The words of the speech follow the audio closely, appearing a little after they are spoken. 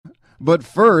But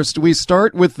first, we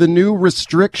start with the new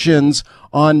restrictions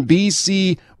on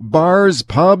BC bars,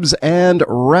 pubs, and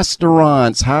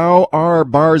restaurants. How are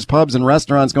bars, pubs, and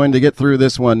restaurants going to get through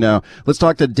this one now? Let's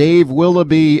talk to Dave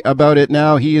Willoughby about it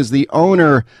now. He is the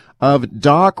owner of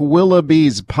Doc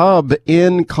Willoughby's Pub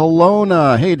in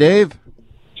Kelowna. Hey, Dave.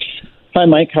 Hi,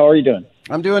 Mike. How are you doing?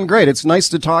 I'm doing great. It's nice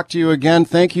to talk to you again.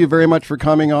 Thank you very much for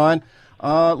coming on.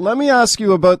 Let me ask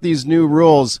you about these new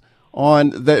rules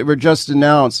that were just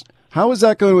announced. How is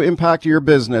that going to impact your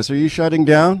business? Are you shutting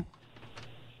down?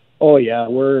 Oh, yeah,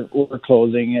 we're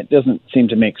closing. It doesn't seem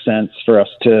to make sense for us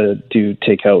to do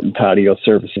takeout and patio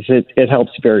services. It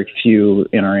helps very few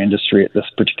in our industry at this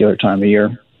particular time of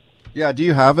year. Yeah, do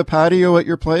you have a patio at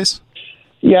your place?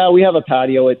 Yeah, we have a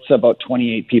patio. It's about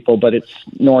 28 people, but it's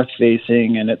north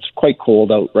facing and it's quite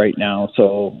cold out right now.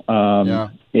 So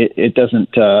it doesn't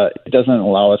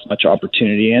allow us much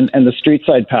opportunity. And the street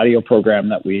side patio program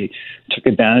that we took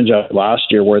advantage of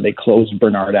last year, where they closed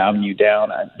Bernard Avenue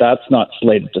down, that's not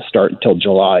slated to start until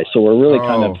July. So we're really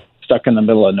kind of stuck in the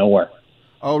middle of nowhere.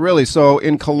 Oh, really? So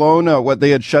in Kelowna, they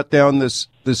had shut down the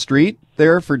street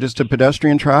there for just a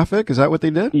pedestrian traffic? Is that what they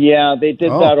did? Yeah, they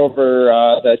did that over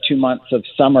the 2 months of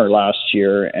summer last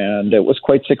year, and it was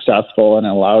quite successful and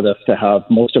allowed us to have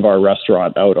most of our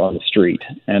restaurant out on the street,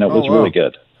 and it was really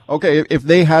good. Okay, if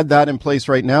they had that in place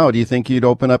right now, do you think you'd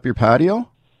open up your patio?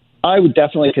 I would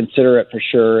definitely consider it for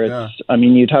sure. I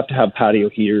mean, you'd have to have patio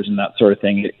heaters and that sort of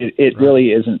thing. It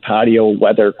really isn't patio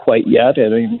weather quite yet. I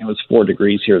mean, it was 4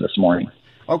 degrees here this morning.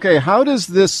 Okay, how do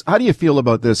you feel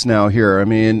about this now here? I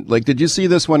mean, did you see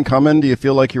this one coming? Do you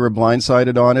feel like you were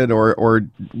blindsided on it, or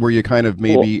were you kind of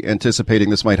maybe anticipating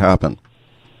this might happen?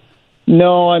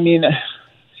 No, I mean,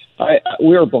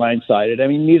 we were blindsided. I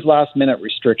mean, these last-minute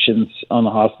restrictions on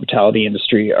the hospitality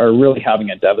industry are really having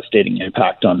a devastating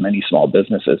impact on many small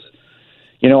businesses.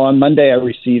 You know, on Monday I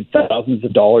received thousands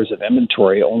of dollars of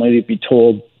inventory only to be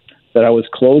told that I was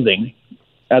closing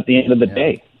at the end of the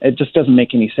day. It just doesn't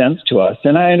make any sense to us.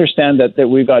 And I understand that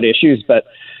we've got issues, but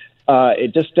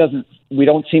it just doesn't, we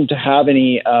don't seem to have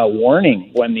any warning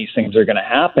when these things are going to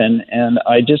happen. And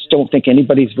I just don't think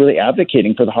anybody's really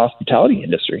advocating for the hospitality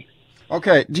industry.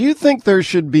 Okay. Do you think there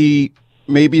should be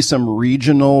maybe some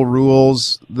regional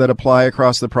rules that apply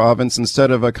across the province instead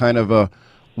of a kind of a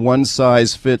one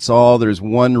size fits all? There's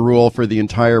one rule for the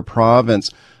entire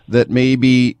province, that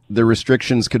maybe the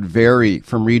restrictions could vary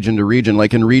from region to region,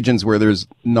 like in regions where there's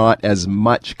not as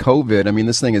much COVID. I mean,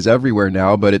 this thing is everywhere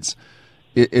now, but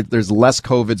there's less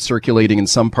COVID circulating in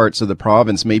some parts of the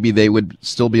province. Maybe they would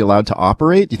still be allowed to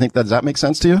operate. Do you think does that make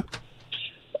sense to you?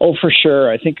 Oh, for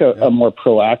sure. I think a more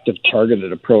proactive,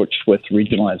 targeted approach with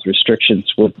regionalized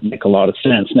restrictions would make a lot of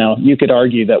sense. Now, you could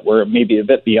argue that we're maybe a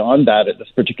bit beyond that at this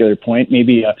particular point.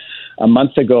 Maybe a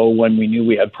month ago, when we knew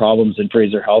we had problems in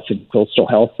Fraser Health and Coastal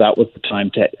Health, that was the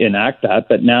time to enact that.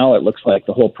 But now it looks like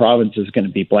the whole province is going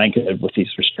to be blanketed with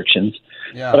these restrictions.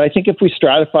 Yeah. But I think if we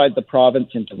stratified the province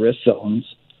into risk zones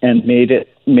and made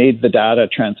the data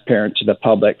transparent to the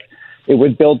public, it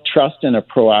would build trust in a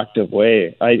proactive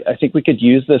way. I think we could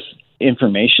use this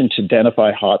information to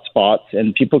identify hot spots,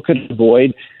 and people could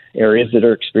avoid areas that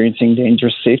are experiencing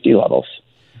dangerous safety levels.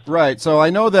 Right. So I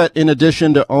know that in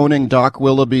addition to owning Doc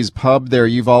Willoughby's Pub there,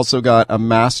 you've also got a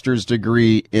master's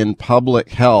degree in public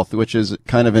health, which is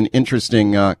kind of an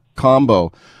interesting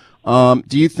combo.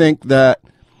 Do you think that,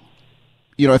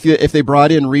 you know, if they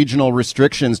brought in regional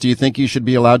restrictions, do you think you should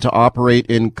be allowed to operate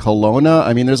in Kelowna?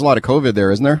 I mean, there's a lot of COVID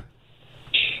there, isn't there?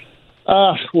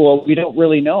 Well, we don't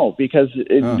really know because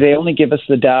they only give us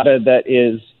the data that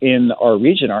is in our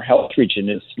region. Our health region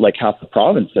is like half the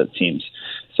province, it seems.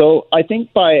 So I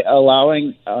think by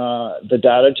allowing the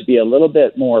data to be a little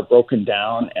bit more broken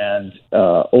down and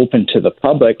open to the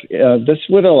public, this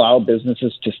would allow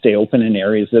businesses to stay open in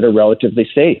areas that are relatively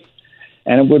safe.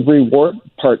 And it would reward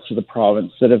parts of the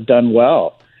province that have done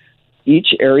well.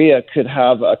 Each area could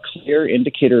have a clear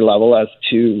indicator level as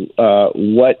to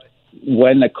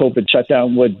when the COVID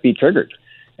shutdown would be triggered.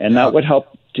 And that would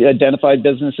help to identify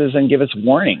businesses and give us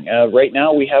warning. Right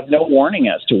now, we have no warning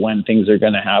as to when things are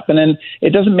going to happen. And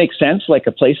it doesn't make sense, like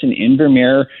a place in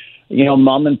Invermere, you know,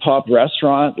 mom and pop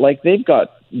restaurant, like they've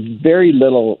got very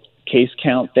little case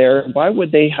count there. Why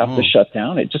would they have to shut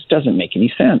down? It just doesn't make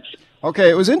any sense.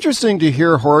 Okay, it was interesting to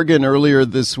hear Horgan earlier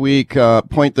this week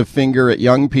point the finger at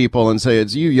young people and say,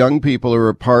 it's you young people who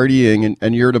are partying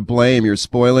and you're to blame. You're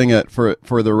spoiling it for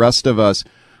the rest of us.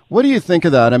 What do you think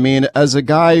of that? I mean, as a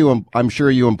guy who I'm sure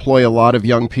you employ a lot of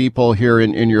young people here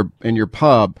in your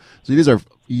pub. So these are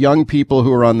young people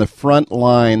who are on the front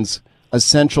lines,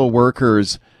 essential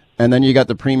workers, and then you got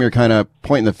the premier kind of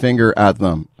pointing the finger at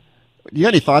them. Do you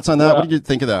have any thoughts on that? What did you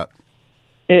think of that?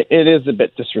 It is a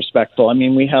bit disrespectful. I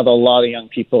mean, we have a lot of young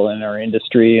people in our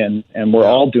industry, and we're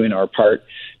all doing our part.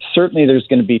 Certainly, there's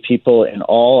going to be people in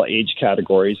all age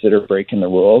categories that are breaking the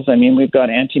rules. I mean, we've got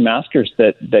anti-maskers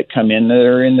that come in that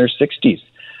are in their 60s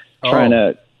trying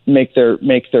to make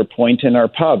their point in our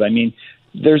pub. I mean,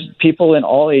 there's people in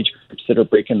all age groups that are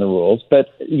breaking the rules. But,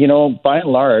 by and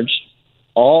large,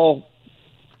 all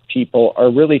people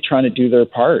are really trying to do their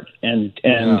part. And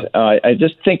I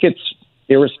just think it's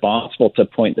irresponsible to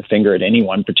point the finger at any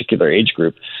one particular age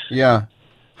group. Yeah.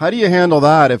 How do you handle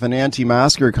that if an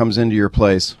anti-masker comes into your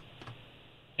place?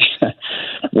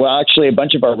 Well, actually, a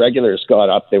bunch of our regulars got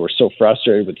up. They were so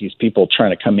frustrated with these people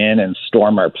trying to come in and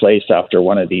storm our place after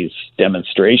one of these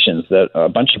demonstrations that a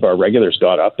bunch of our regulars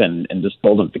got up and just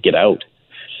told them to get out.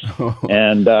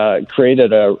 And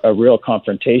created a real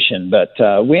confrontation. But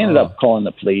we ended up calling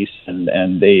the police, and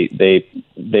they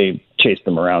chased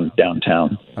them around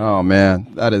downtown. Oh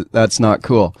man, that's not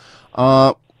cool.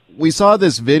 We saw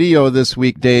this video this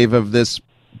week, Dave, of this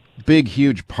big,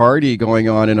 huge party going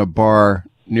on in a bar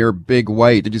near Big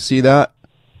White. Did you see that?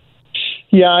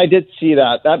 Yeah, I did see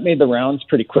that. That made the rounds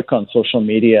pretty quick on social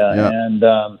media. Yeah.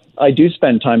 And I do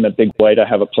spend time at Big White. I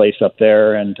have a place up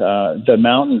there, and the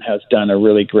Mountain has done a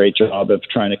really great job of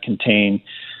trying to contain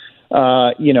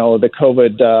the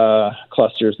COVID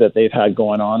clusters that they've had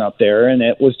going on up there, and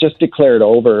it was just declared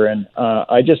over. And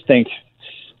I just think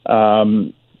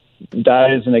that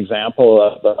is an example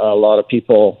of a lot of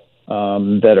people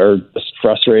that are just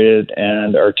frustrated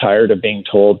and are tired of being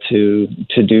told to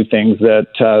do things that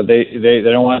they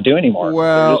don't want to do anymore.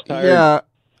 Well, yeah,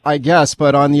 I guess.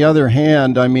 But on the other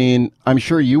hand, I mean, I'm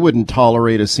sure you wouldn't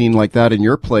tolerate a scene like that in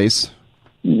your place.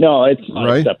 No, it's not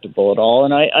acceptable at all.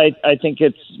 And I think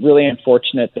it's really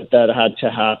unfortunate that had to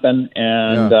happen.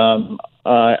 And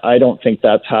I don't think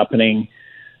that's happening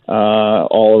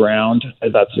all around.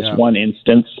 That's just one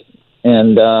instance.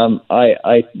 And I'm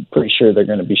pretty sure they're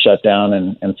going to be shut down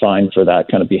and fined for that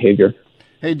kind of behavior.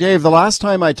 Hey, Dave, the last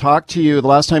time I talked to you, the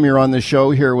last time you were on the show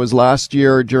here was last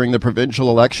year during the provincial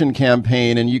election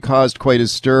campaign, and you caused quite a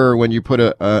stir when you put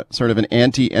a sort of an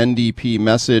anti-NDP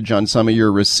message on some of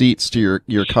your receipts to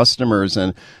your customers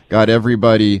and got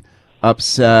everybody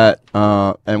upset,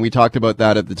 and we talked about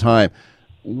that at the time.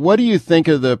 What do you think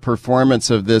of the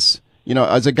performance of this,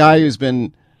 as a guy who's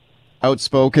been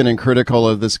outspoken and critical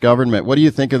of this government, what do you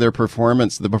think of the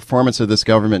performance of this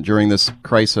government during this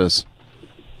crisis?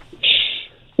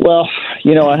 Well,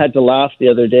 I had to laugh the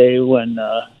other day when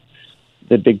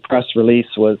the big press release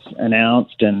was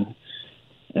announced, and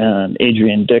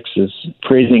Adrian Dix is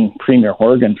praising Premier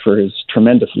Horgan for his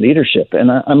tremendous leadership. And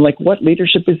I'm like, what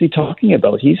leadership is he talking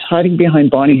about? He's hiding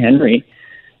behind Bonnie Henry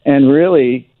and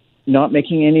really not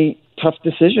making any tough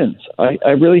decisions. I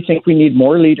really think we need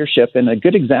more leadership, and a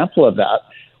good example of that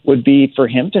would be for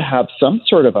him to have some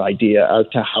sort of idea as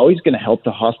to how he's going to help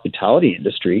the hospitality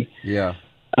industry. Yeah.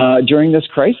 During this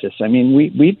crisis. I mean,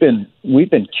 we've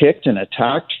been kicked and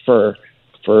attacked for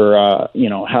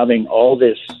having all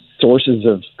these sources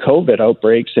of COVID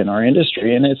outbreaks in our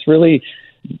industry, and it's really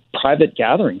private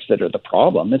gatherings that are the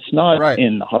problem. It's not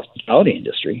in the hospitality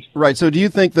industry. Right. So do you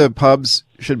think the pubs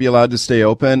should be allowed to stay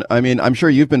open? I mean, I'm sure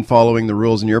you've been following the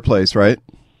rules in your place, right?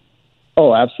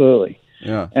 Oh, absolutely.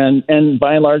 Yeah. And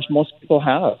by and large, most people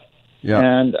have. Yeah.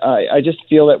 And I just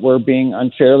feel that we're being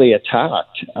unfairly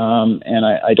attacked. And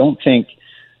I don't think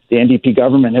the NDP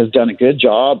government has done a good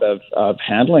job of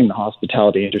handling the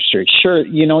hospitality industry. Sure,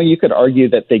 you could argue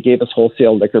that they gave us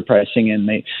wholesale liquor pricing and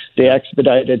they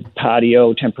expedited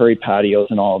temporary patios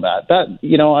and all of that. That,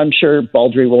 I'm sure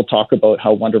Baldry will talk about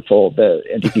how wonderful the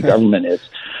NDP government is.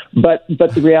 But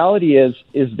the reality is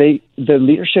the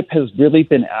leadership has really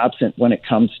been absent when it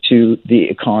comes to the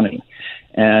economy.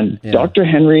 And Dr.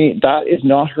 Henry, that is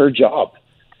not her job.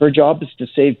 Her job is to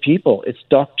save people. It's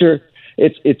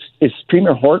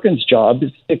Premier Horgan's job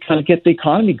is to kind of get the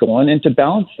economy going and to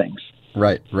balance things.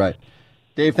 Right.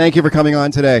 Dave, thank you for coming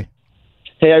on today.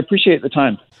 Hey, I appreciate the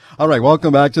time. All right,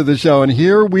 welcome back to the show. And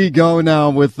here we go now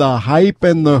with the hype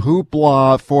and the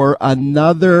hoopla for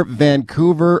another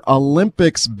Vancouver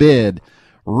Olympics bid.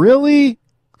 Really?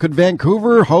 Could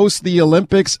Vancouver host the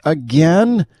Olympics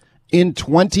again in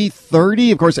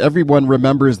 2030? Of course, everyone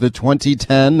remembers the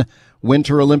 2010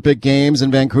 Winter Olympic Games in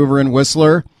Vancouver and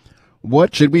Whistler.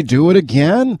 What, should we do it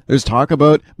again? There's talk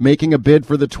about making a bid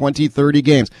for the 2030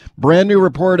 games. Brand new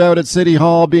report out at City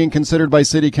Hall being considered by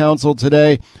City Council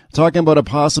today, talking about a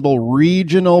possible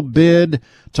regional bid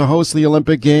to host the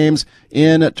Olympic Games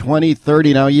in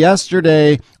 2030. Now,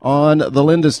 yesterday on the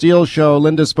Linda Steele Show,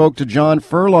 Linda spoke to John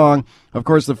Furlong, of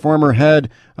course, the former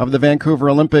head of the Vancouver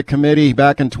Olympic Committee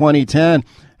back in 2010.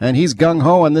 and he's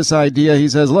gung-ho on this idea. He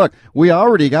says, look, we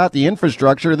already got the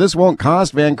infrastructure. This won't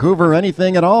cost Vancouver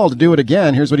anything at all to do it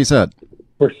again. Here's what he said.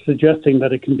 We're suggesting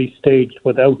that it can be staged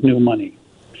without new money.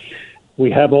 We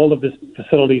have all of the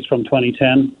facilities from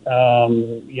 2010,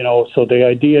 so the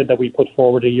idea that we put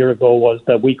forward a year ago was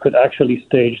that we could actually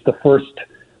stage the first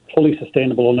fully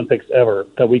sustainable Olympics ever,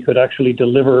 that we could actually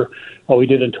deliver what we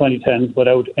did in 2010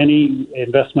 without any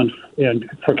investment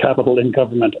for capital in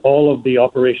government. All of the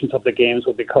operations of the Games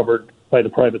would be covered by the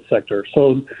private sector.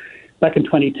 So back in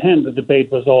 2010, the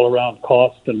debate was all around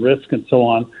cost and risk and so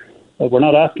on. We're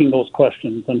not asking those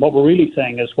questions. And what we're really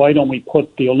saying is, why don't we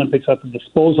put the Olympics at the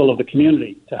disposal of the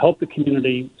community to help the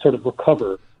community sort of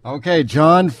recover? Okay,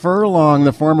 John Furlong,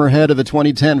 the former head of the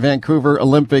 2010 Vancouver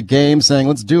Olympic Games, saying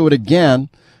let's do it again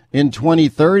in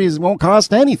 2030. It won't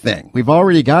cost anything. We've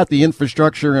already got the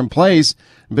infrastructure in place.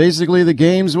 Basically, the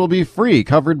games will be free,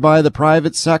 covered by the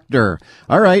private sector.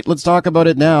 All right, let's talk about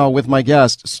it now with my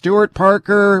guest, Stuart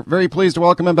Parker. Very pleased to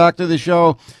welcome him back to the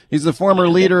show. He's the former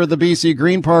leader of the BC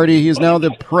Green Party. He is now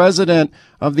the president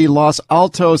of the Los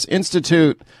Altos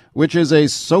Institute, which is a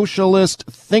socialist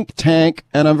think tank.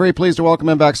 And I'm very pleased to welcome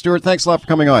him back. Stuart, thanks a lot for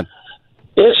coming on.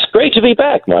 It's great to be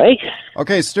back, Mike.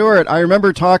 Okay, Stuart, I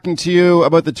remember talking to you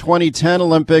about the 2010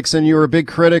 Olympics, and you were a big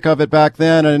critic of it back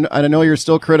then, and I know you're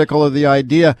still critical of the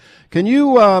idea. Can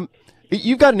you,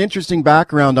 you've got an interesting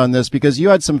background on this because you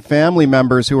had some family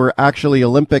members who were actually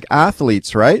Olympic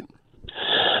athletes, right?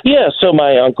 Yeah, so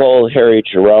my uncle, Harry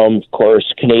Jerome, of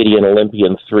course, Canadian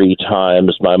Olympian 3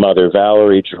 times. My mother,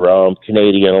 Valerie Jerome,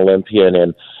 Canadian Olympian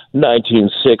in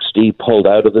 1960, pulled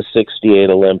out of the 68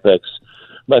 Olympics.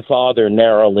 My father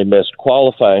narrowly missed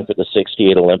qualifying for the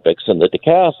 68 Olympics in the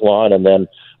decathlon, and then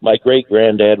my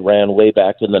great-granddad ran way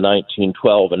back in the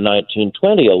 1912 and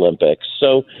 1920 Olympics.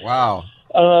 So wow.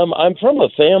 I'm from a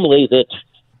family that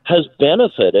has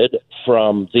benefited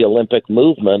from the Olympic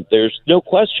movement. There's no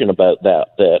question about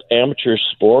that amateur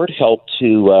sport helped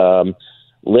to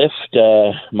lift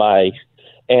my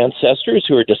ancestors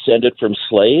who are descended from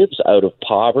slaves out of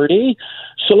poverty.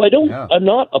 So I'm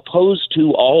not opposed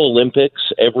to all Olympics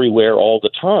everywhere all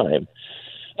the time.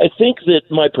 I think that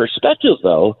my perspective,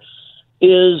 though,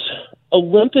 is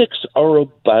Olympics are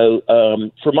about,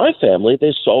 for my family,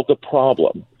 they solve a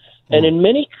problem. And in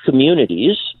many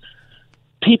communities,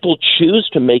 people choose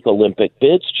to make Olympic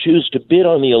bids, choose to bid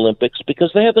on the Olympics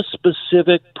because they have a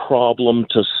specific problem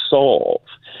to solve.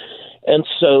 And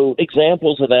so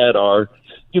examples of that are,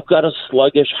 you've got a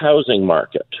sluggish housing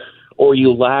market, or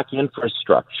you lack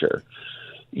infrastructure.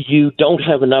 You don't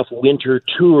have enough winter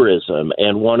tourism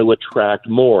and want to attract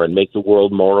more and make the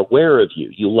world more aware of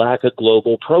you. You lack a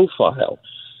global profile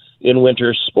in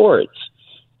winter sports.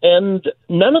 And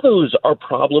none of those are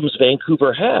problems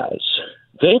Vancouver has.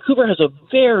 Vancouver has a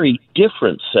very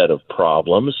different set of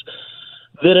problems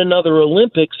that another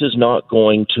Olympics is not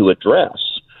going to address.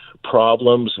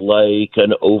 Problems like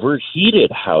an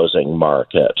overheated housing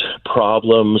market,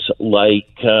 problems like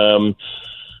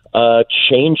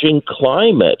changing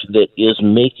climate that is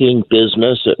making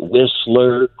business at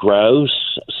Whistler,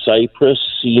 Grouse, Cypress,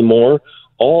 Seymour,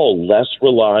 all less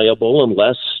reliable and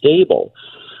less stable.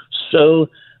 So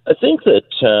I think that,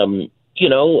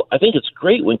 I think it's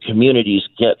great when communities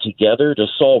get together to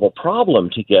solve a problem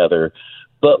together.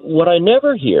 But what I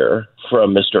never hear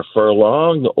from Mr.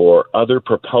 Furlong or other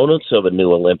proponents of a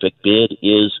new Olympic bid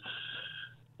is,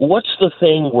 what's the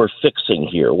thing we're fixing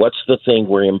here? What's the thing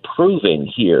we're improving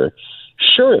here?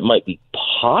 Sure, it might be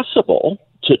possible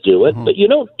to do it, but you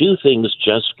don't do things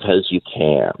just because you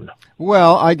can.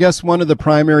 Well, I guess one of the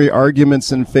primary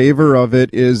arguments in favor of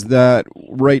it is that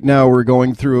right now we're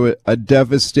going through a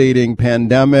devastating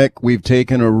pandemic. We've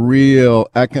taken a real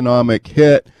economic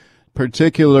hit,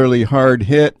 particularly hard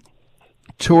hit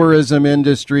tourism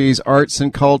industries, arts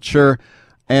and culture,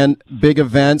 and big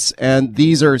events. And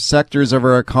these are sectors of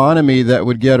our economy that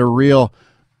would get a real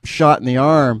shot in the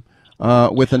arm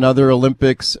with another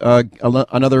Olympics,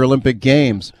 another Olympic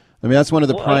Games. I mean, that's one of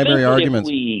the primary arguments.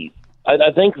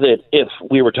 I think that if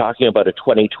we were talking about a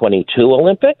 2022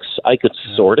 Olympics, I could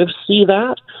sort of see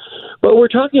that. But we're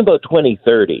talking about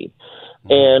 2030.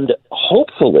 And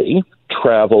hopefully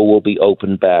travel will be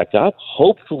opened back up.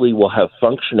 Hopefully we'll have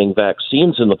functioning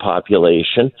vaccines in the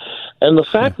population. And the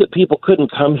fact that people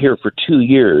couldn't come here for 2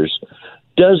 years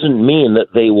doesn't mean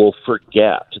that they will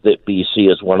forget that BC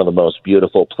is one of the most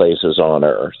beautiful places on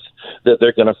earth, that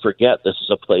they're going to forget this is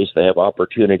a place they have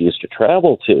opportunities to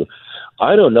travel to.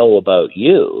 I don't know about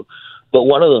you, but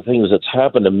one of the things that's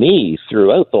happened to me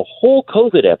throughout the whole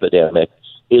COVID epidemic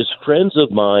is friends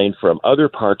of mine from other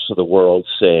parts of the world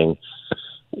saying,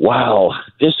 wow,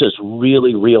 this has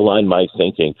really realigned my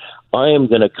thinking. I am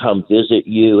going to come visit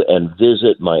you and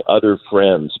visit my other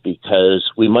friends,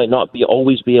 because we might not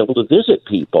always be able to visit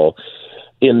people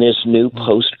in this new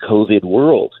post-COVID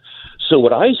world. So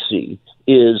what I see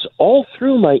is all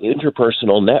through my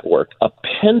interpersonal network, a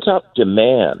pent-up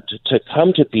demand to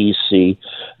come to BC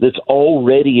that's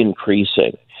already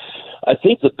increasing. I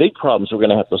think the big problems we're going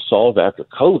to have to solve after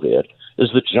COVID is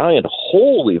the giant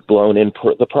hole we've blown in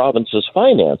the province's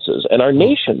finances and our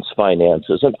nation's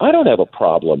finances. And I don't have a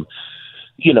problem,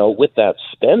 with that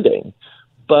spending,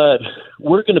 but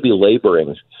we're going to be we're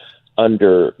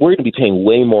going to be paying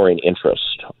way more in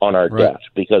interest on our debt,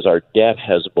 because our debt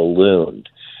has ballooned.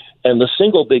 And the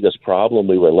single biggest problem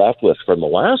we were left with from the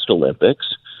last Olympics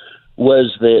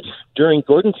was that during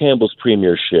Gordon Campbell's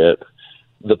premiership,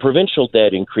 the provincial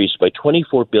debt increased by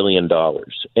 $24 billion.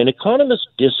 And economists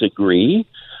disagree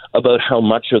about how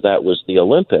much of that was the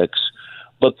Olympics,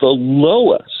 but the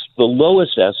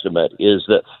lowest estimate is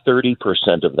that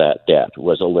 30% of that debt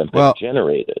was Olympic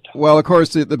generated. Well, of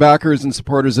course, the backers and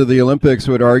supporters of the Olympics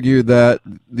would argue that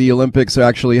the Olympics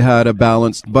actually had a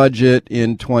balanced budget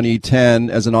in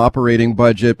 2010 as an operating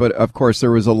budget, but of course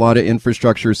there was a lot of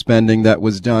infrastructure spending that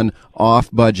was done off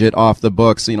budget, off the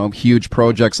books, huge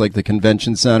projects like the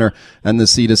convention center and the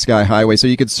Sea to Sky Highway. So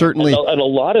you could certainly... And a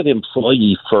lot of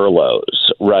employee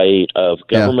furloughs, right, of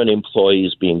government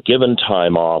employees being given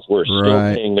time off. We're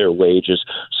still paying their wages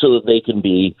so that they can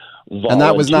be volunteers. And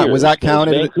that was that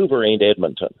counted? Vancouver ain't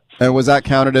Edmonton. And was that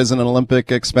counted as an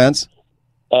Olympic expense?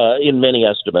 In many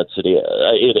estimates, it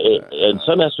is. In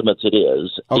some estimates, it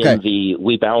is. Okay. In the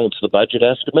We Balance the Budget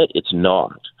estimate, it's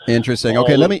not. Interesting.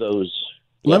 Okay,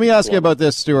 let me ask you about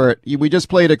this, Stuart. We just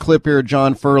played a clip here,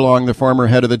 John Furlong, the former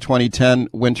head of the 2010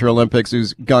 Winter Olympics,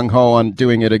 who's gung-ho on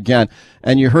doing it again.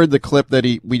 And you heard the clip that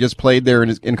we just played there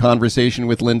in conversation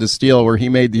with Linda Steele, where he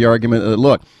made the argument that,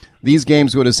 look, these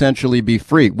games would essentially be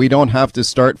free. We don't have to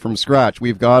start from scratch.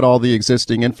 We've got all the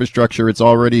existing infrastructure. It's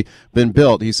already been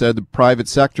built. He said the private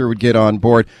sector would get on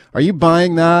board. Are you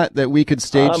buying that we could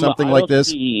stage something like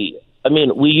this? We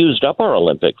used up our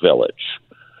Olympic Village.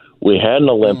 We had an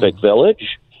Olympic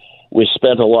Village. We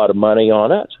spent a lot of money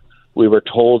on it. We were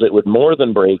told it would more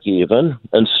than break even.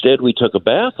 Instead, we took a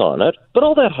bath on it, but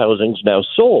all that housing's now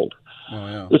sold. Oh,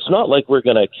 yeah. It's not like we're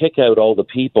going to kick out all the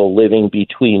people living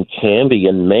between Cambie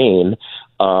and Maine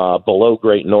below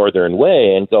Great Northern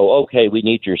Way and go, okay, we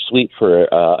need your suite for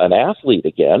an athlete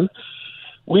again.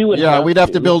 We'd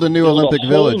have to build a new Olympic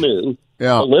Village.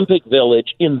 Olympic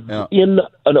Village in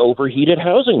an overheated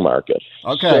housing market.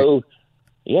 Okay. So,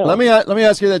 yeah. Let me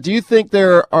ask you that. Do you think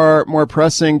there are more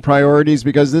pressing priorities?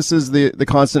 Because this is the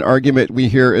constant argument we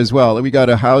hear as well. We got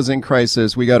a housing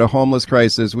crisis. We got a homeless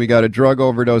crisis. We got a drug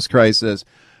overdose crisis.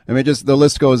 Just the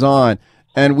list goes on.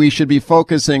 And we should be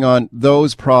focusing on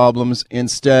those problems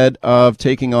instead of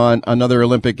taking on another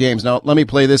Olympic Games. Now, let me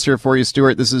play this here for you,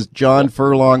 Stuart. This is John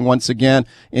Furlong once again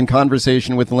in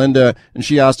conversation with Linda. And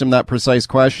she asked him that precise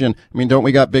question. Don't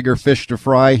we got bigger fish to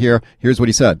fry here? Here's what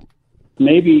he said.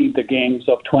 Maybe the games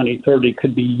of 2030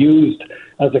 could be used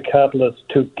as a catalyst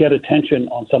to get attention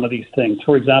on some of these things.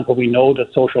 For example, we know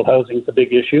that social housing is a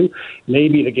big issue.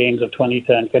 Maybe the games of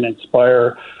 2010 can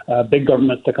inspire big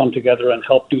governments to come together and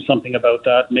help do something about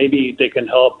that. Maybe they can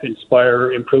help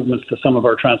inspire improvements to some of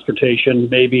our transportation.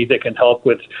 Maybe they can help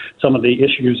with some of the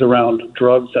issues around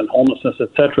drugs and homelessness,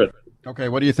 etc. Okay,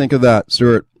 what do you think of that,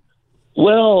 Stuart?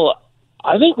 Well,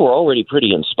 I think we're already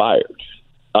pretty inspired.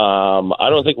 I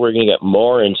don't think we're going to get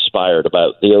more inspired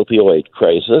about the opioid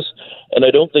crisis, and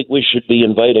I don't think we should be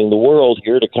inviting the world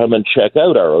here to come and check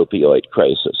out our opioid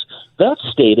crisis. That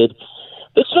stated,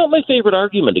 that's not my favorite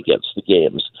argument against the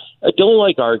games. I don't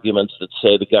like arguments that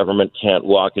say the government can't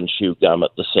walk and chew gum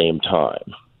at the same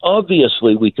time.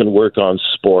 Obviously, we can work on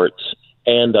sports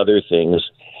and other things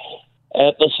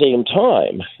at the same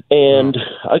time, and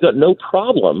I got no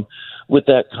problem with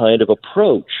that kind of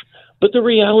approach. But the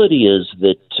reality is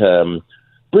that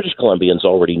British Columbians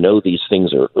already know these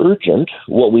things are urgent.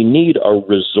 What we need are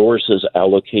resources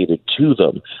allocated to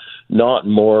them, not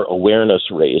more awareness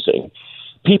raising.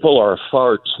 People are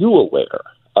far too aware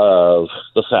of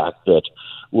the fact that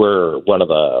we're one of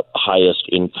the highest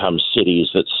income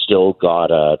cities that's still got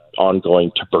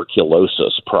ongoing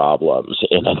tuberculosis problems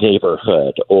in a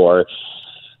neighborhood, or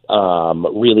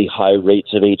really high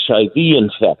rates of HIV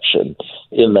infection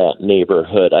in that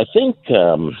neighborhood. I think,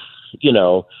 I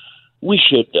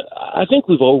think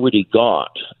we've already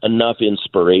got enough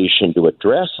inspiration to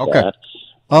address that.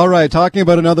 All right, talking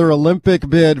about another Olympic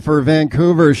bid for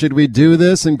Vancouver. Should we do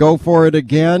this and go for it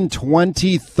again?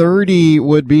 2030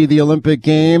 would be the Olympic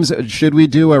Games. Should we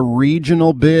do a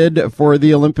regional bid for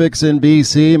the Olympics in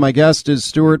BC? My guest is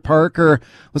Stuart Parker.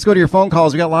 Let's go to your phone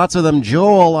calls. We got lots of them.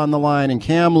 Joel on the line in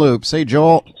Kamloops. Hey,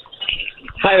 Joel.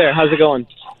 Hi there. How's it going?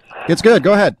 It's good.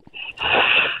 Go ahead.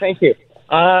 Thank you.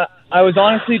 I was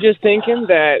honestly just thinking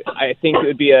that I think it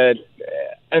would be an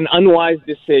unwise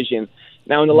decision.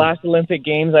 Now, in the last Olympic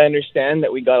Games, I understand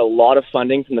that we got a lot of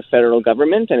funding from the federal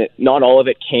government, and not all of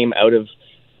it came out of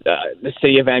the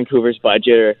city of Vancouver's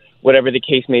budget or whatever the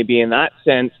case may be in that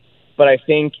sense. But I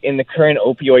think in the current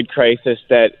opioid crisis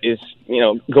that is,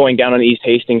 going down on East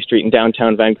Hastings Street in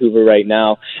downtown Vancouver right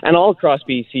now, and all across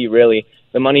BC, really,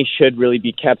 the money should really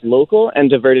be kept local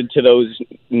and diverted to those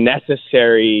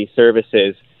necessary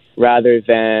services rather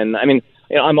than,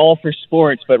 I'm all for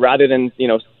sports, but rather than,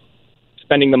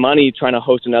 spending the money trying to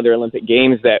host another Olympic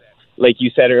Games that, like you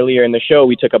said earlier in the show,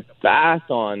 we took a bath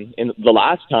on in the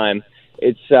last time.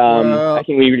 I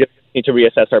think we just need to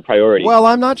reassess our priorities. Well,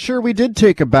 I'm not sure we did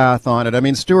take a bath on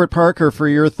it. Stuart Parker, for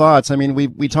your thoughts.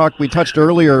 We touched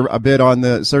earlier a bit on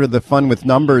the sort of the fun with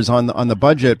numbers on the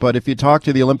budget, but if you talk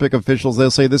to the Olympic officials,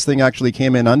 they'll say this thing actually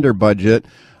came in under budget.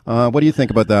 What do you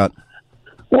think about that?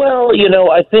 Well,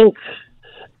 I think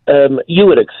you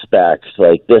would expect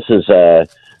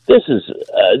this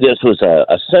was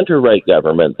a center-right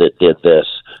government that did this.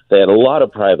 They had a lot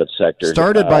of private sector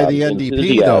started by the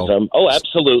NDP, though. Oh,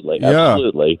 absolutely, yeah.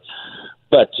 Absolutely.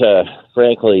 But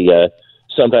frankly,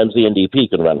 sometimes the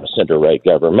NDP can run a center-right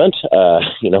government.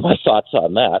 My thoughts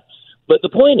on that. But the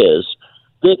point is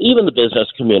that even the business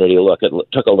community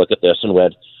took a look at this and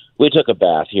went, we took a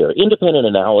bath here. Independent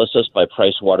analysis by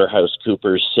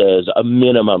PricewaterhouseCoopers says a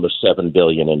minimum of $7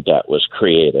 billion in debt was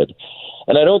created.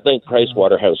 And I don't think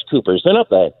PricewaterhouseCoopers, they're not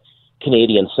the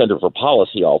Canadian Centre for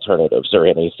Policy Alternatives or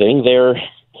anything. They're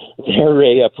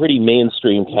a pretty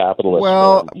mainstream capitalist.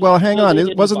 Well, hang on.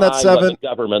 Wasn't that the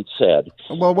government said?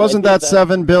 Well, wasn't that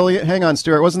 $7 billion? Hang on,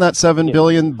 Stuart. Wasn't that $7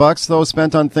 billion bucks though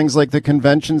spent on things like the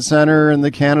Convention Center and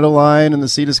the Canada Line and the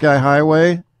Sea to Sky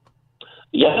Highway?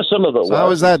 Yeah, some of it was. How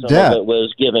was that debt? Some of it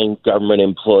was giving government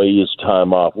employees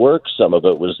time off work. Some of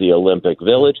it was the Olympic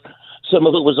Village. Some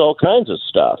of it was all kinds of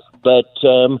stuff. But,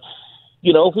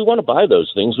 if we want to buy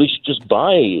those things, we should just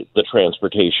buy the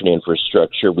transportation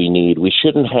infrastructure we need. We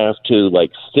shouldn't have to,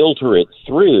 filter it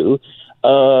through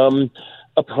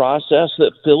a process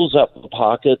that fills up the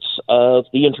pockets of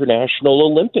the International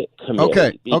Olympic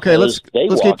Committee. Okay, let's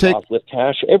keep off with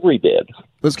cash every bid.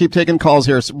 Let's keep taking calls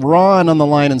here. It's Ron on the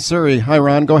line in Surrey. Hi,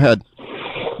 Ron. Go ahead.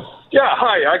 Yeah,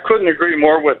 hi. I couldn't agree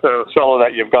more with the fellow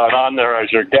that you've got on there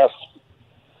as your guest.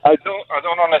 I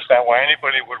don't understand why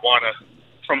anybody would want to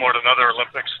promote another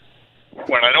Olympics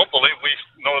when I don't believe we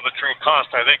know the true cost.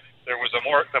 I think there was the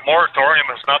moratorium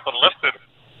has not been lifted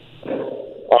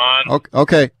on.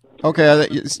 Okay.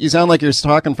 You sound like you're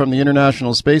talking from the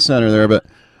International Space Center there, but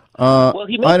well,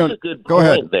 he makes a good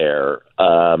point there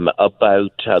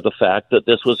about the fact that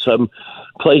this was some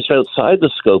place outside the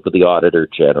scope of the Auditor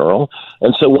General.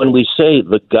 And so when we say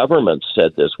the government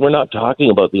said this, we're not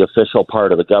talking about the official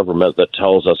part of the government that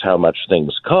tells us how much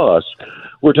things cost.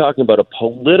 We're talking about a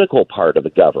political part of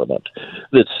the government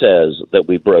that says that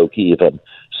we broke even.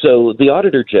 So the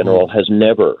Auditor General has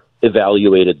never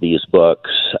evaluated these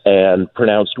books and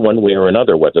pronounced one way or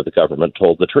another whether the government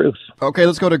told the truth. Okay,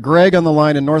 let's go to Greg on the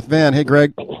line in North Van. Hey,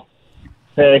 Greg.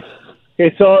 Hey.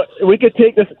 Okay, so we could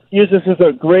use this as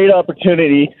a great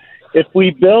opportunity. If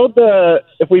we build the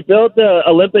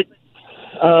Olympic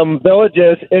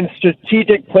villages in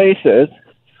strategic places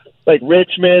like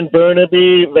Richmond,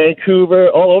 Burnaby, Vancouver,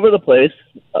 all over the place,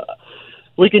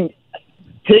 we can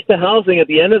take the housing at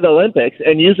the end of the Olympics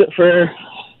and use it for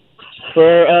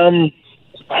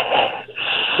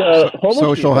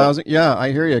social housing. Yeah,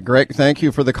 I hear you, Greg. Thank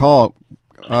you for the call,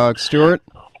 Stuart.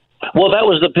 Well, that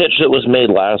was the pitch that was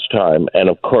made last time. And,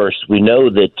 of course, we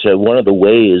know that one of the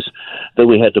ways that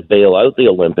we had to bail out the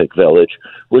Olympic Village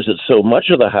was that so much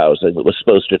of the housing that was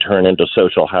supposed to turn into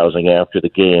social housing after the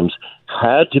Games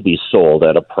had to be sold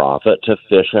at a profit to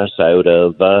fish us out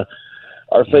of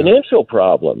our financial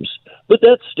problems. But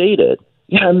that stated,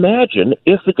 imagine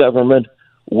if the government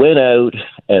went out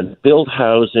and built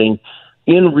housing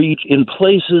in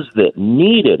places that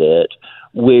needed it,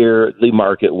 where the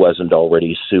market wasn't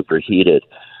already superheated.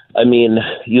 I mean,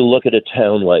 you look at a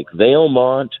town like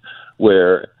Valemount,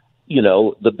 where,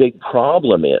 the big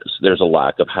problem is there's a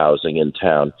lack of housing in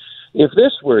town. If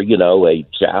this were, a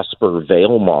Jasper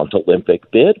Valemount Olympic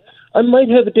bid, I might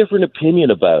have a different opinion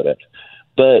about it.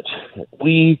 But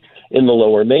we in the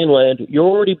Lower Mainland, you're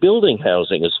already building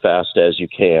housing as fast as you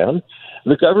can.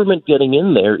 The government getting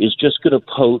in there is just going to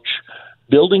poach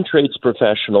building trades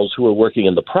professionals who are working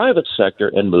in the private sector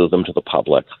and move them to the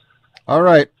public. All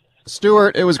right.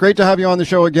 Stuart, it was great to have you on the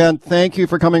show again. Thank you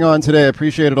for coming on today. I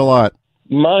appreciate it a lot.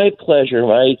 My pleasure,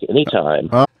 Mike. Anytime.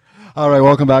 All right,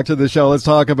 welcome back to the show. Let's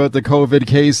talk about the COVID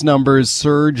case numbers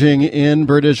surging in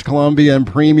British Columbia, and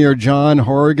Premier John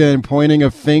Horgan pointing a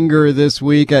finger this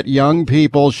week at young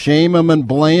people. Shame them and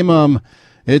blame them.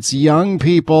 It's young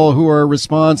people who are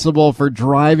responsible for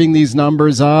driving these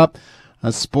numbers up,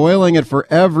 spoiling it for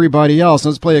everybody else.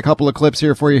 Let's play a couple of clips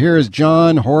here for you. Here is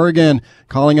John Horgan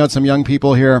calling out some young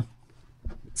people here.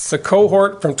 The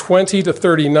cohort from 20 to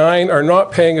 39 are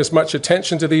not paying as much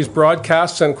attention to these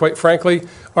broadcasts and, quite frankly,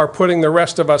 are putting the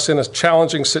rest of us in a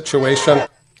challenging situation.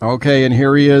 Okay, and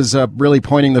here he is really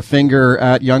pointing the finger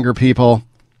at younger people.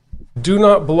 Do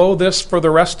not blow this for the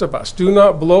rest of us. Do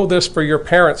not blow this for your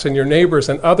parents and your neighbors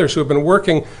and others who have been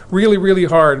working really, really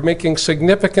hard, making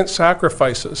significant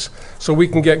sacrifices so we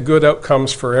can get good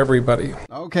outcomes for everybody.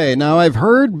 Okay, now I've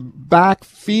heard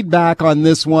feedback on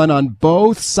this one on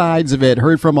both sides of it.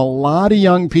 Heard from a lot of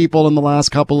young people in the last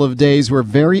couple of days who are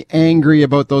very angry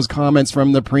about those comments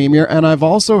from the Premier. And I've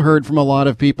also heard from a lot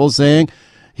of people saying,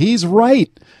 he's right.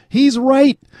 He's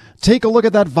right. Take a look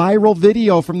at that viral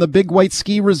video from the Big White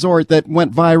Ski Resort that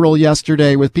went viral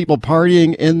yesterday with people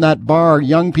partying in that bar,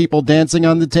 young people dancing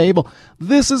on the table.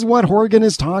 This is what Horgan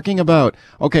is talking about.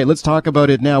 Okay, let's talk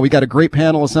about it now. We got a great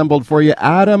panel assembled for you.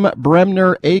 Adam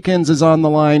Bremner Akins is on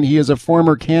the line. He is a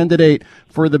former candidate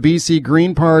for the BC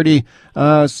Green Party,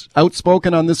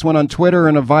 outspoken on this one on Twitter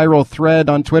in a viral thread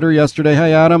on Twitter yesterday.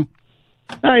 Hey, Adam.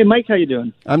 Hi, Mike. How you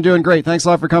doing? I'm doing great. Thanks a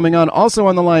lot for coming on. Also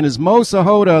on the line is Mo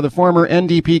Sahota, the former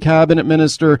NDP cabinet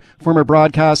minister, former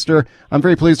broadcaster. I'm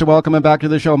very pleased to welcome him back to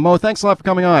the show. Mo, thanks a lot for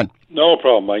coming on. No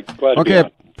problem, Mike. Glad to be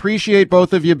on. Appreciate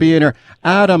both of you being here.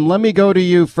 Adam, let me go to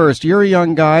you first. You're a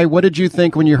young guy. What did you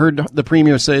think when you heard the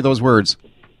Premier say those words?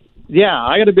 Yeah,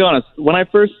 I got to be honest. When I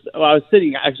was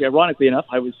sitting, actually, ironically enough,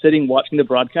 I was sitting watching the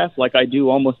broadcast like I do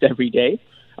almost every day.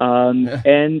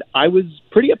 And I was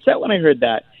pretty upset when I heard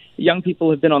that. Young people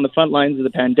have been on the front lines of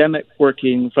the pandemic,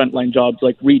 working frontline jobs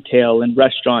like retail and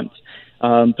restaurants,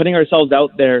 putting ourselves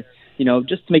out there,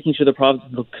 just making sure the province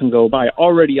can go by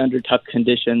already under tough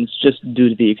conditions just due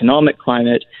to the economic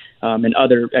climate and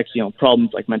other problems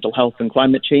like mental health and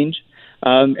climate change.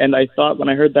 And I thought when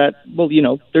I heard that, well,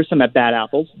 there's some bad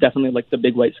apples, definitely like the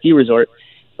Big White Ski Resort.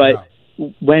 But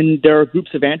when there are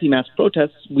groups of anti-mask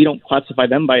protests, we don't classify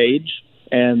them by age.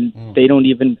 And they don't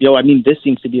even, this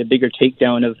seems to be a bigger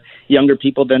takedown of younger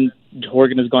people than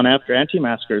Horgan has gone after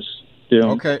anti-maskers.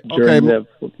 Okay. Mo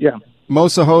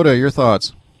Sahota, your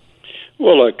thoughts?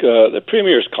 Well, look, the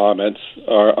Premier's comments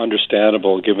are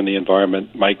understandable given the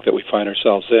environment, Mike, that we find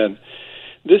ourselves in.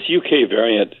 This UK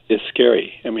variant is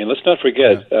scary. I mean, let's not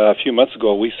forget, a few months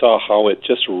ago we saw how it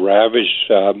just ravaged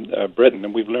Britain,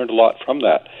 and we've learned a lot from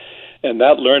that. And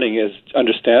that learning has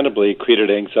understandably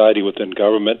created anxiety within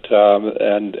government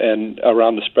and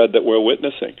around the spread that we're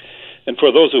witnessing. And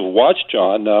for those who've watched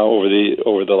John over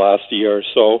the last year or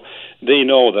so, they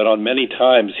know that on many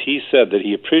times he said that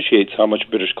he appreciates how much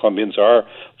British Columbians are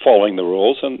following the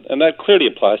rules, and that clearly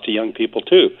applies to young people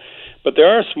too. But there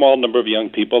are a small number of young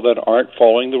people that aren't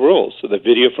following the rules. So the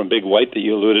video from Big White that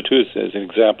you alluded to is an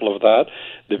example of that.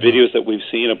 The videos that we've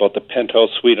seen about the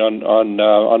penthouse suite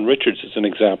on Richards is an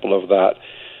example of that.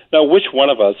 Now, which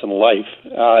one of us in life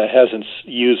hasn't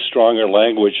used stronger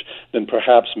language than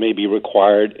perhaps may be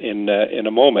required in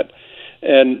a moment?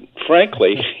 And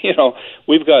frankly,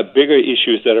 we've got bigger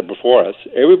issues that are before us.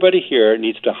 Everybody here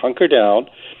needs to hunker down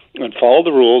and follow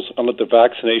the rules and let the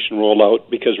vaccination roll out,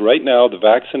 because right now the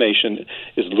vaccination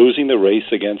is losing the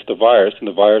race against the virus, and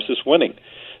the virus is winning.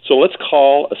 So let's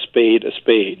call a spade,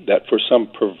 that for some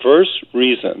perverse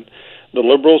reason, the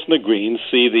Liberals and the Greens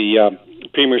see the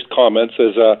Premier's comments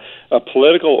as a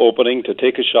political opening to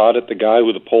take a shot at the guy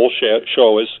who the polls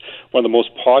show is one of the most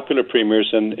popular premiers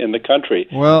in the country.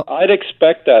 Well, I'd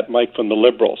expect that, Mike, from the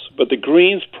Liberals. But the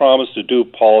Greens promised to do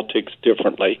politics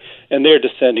differently, and they're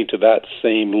descending to that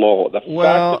same low. The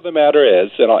fact of the matter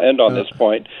is, and I'll end on this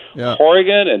point,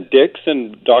 Horgan and Dix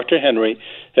and Dr. Henry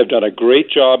have done a great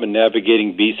job in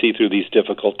navigating BC through these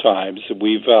difficult times.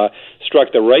 We've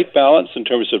struck the right balance in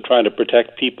terms of trying to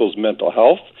protect people's mental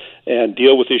health and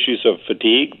deal with issues of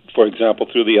fatigue, for example,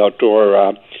 through the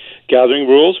outdoor gathering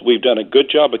rules. We've done a good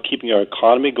job of keeping our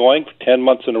economy going. For 10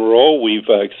 months in a row, we've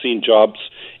seen jobs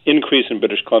increase in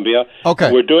British Columbia.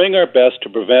 Okay. We're doing our best to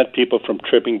prevent people from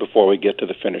tripping before we get to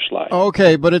the finish line.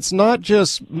 Okay, but it's not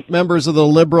just members of the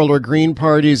Liberal or Green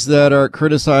parties that are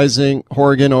criticizing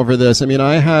Horgan over this. I mean,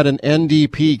 I had an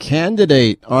NDP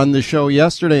candidate on the show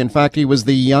yesterday. In fact, he was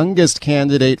the youngest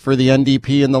candidate for the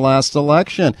NDP in the last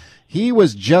election. He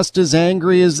was just as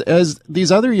angry as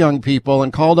these other young people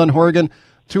and called on Horgan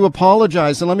to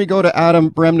apologize. And let me go to Adam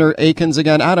Bremner Aikens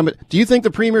again. Adam, do you think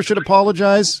the Premier should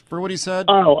apologize for what he said?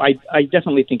 Oh, I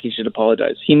definitely think he should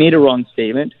apologize. He made a wrong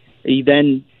statement. He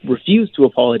then refused to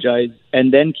apologize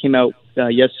and then came out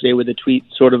yesterday with a tweet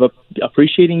sort of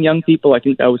appreciating young people. I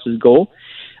think that was his goal.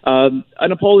 An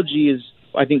apology is,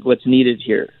 I think, what's needed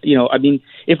here. You know, I mean,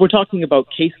 if we're talking about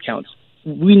case counts,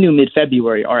 we knew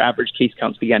mid-February our average case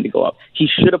counts began to go up. He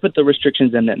should have put the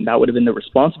restrictions in then. That would have been the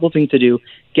responsible thing to do.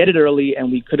 Get it early,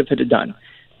 and we could have had it done.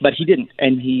 But he didn't.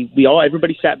 And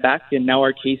everybody sat back, and now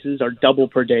our cases are double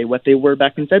per day what they were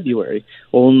back in February,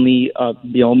 only a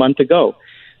month ago.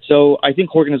 So I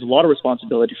think Horgan has a lot of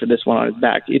responsibility for this one on his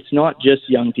back. It's not just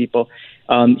young people.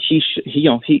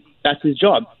 That's his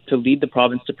job, to lead the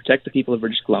province, to protect the people of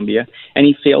British Columbia, and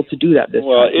he failed to do that this time.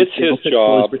 Well, it's his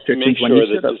job to make sure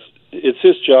that it's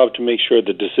his job to make sure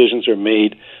the decisions are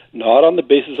made not on the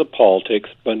basis of politics,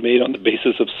 but made on the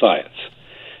basis of science.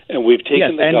 And we've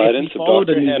taken the guidance of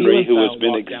Dr. Henry, who has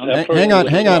been exemplary. Hang on,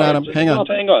 Adam. Hang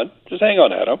on. Just hang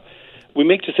on, Adam. We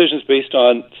make decisions based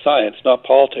on science, not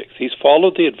politics. He's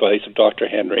followed the advice of Dr.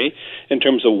 Henry in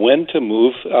terms of when to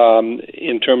move,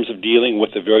 in terms of dealing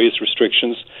with the various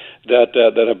restrictions that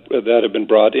have been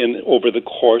brought in over the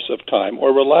course of time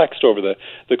or relaxed over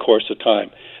the course of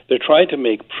time. They're trying to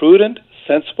make prudent,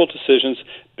 sensible decisions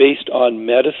based on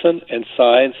medicine and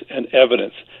science and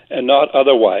evidence, and not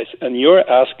otherwise. And you're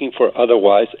asking for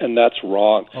otherwise, and that's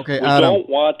wrong. Okay, we Adam. don't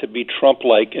want to be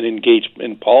Trump-like and engage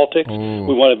in politics. Ooh.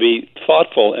 We want to be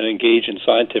thoughtful and engage in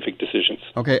scientific decisions.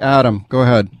 Okay, Adam, go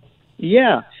ahead.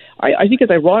 Yeah, I think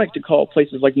it's ironic to call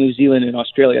places like New Zealand and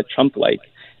Australia Trump-like.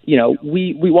 You know,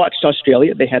 we watched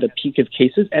Australia. They had a peak of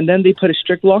cases, and then they put a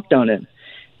strict lockdown in.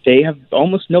 They have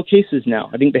almost no cases now.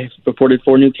 I think they have reported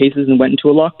 4 new cases and went into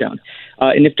a lockdown.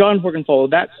 And if John Horgan followed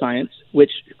that science,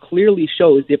 which clearly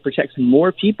shows it protects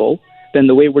more people than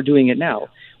the way we're doing it now,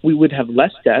 we would have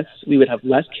less deaths, we would have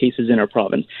less cases in our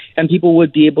province, and people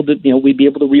would be able to, we'd be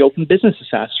able to reopen businesses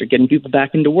faster, getting people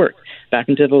back into work, back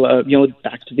into the,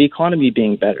 back to the economy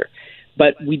being better.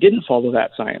 But we didn't follow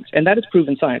that science, and that is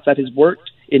proven science. That has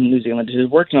worked in New Zealand, it has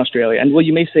worked in Australia. And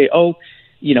you may say, we're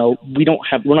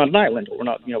not an island, or we're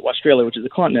not, Australia, which is a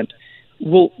continent.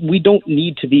 Well, we don't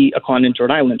need to be a continent or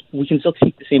an island. We can still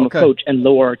take the same approach and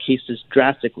lower our cases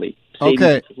drastically,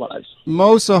 saving lives.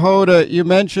 Mo Sahota, you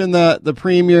mentioned that the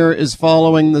Premier is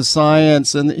following the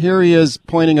science, and here he is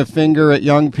pointing a finger at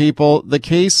young people. The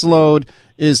caseload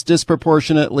is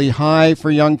disproportionately high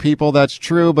for young people. That's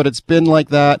true, but it's been like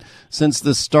that since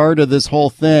the start of this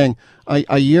whole thing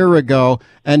a year ago.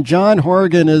 And John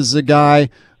Horgan is a guy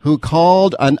who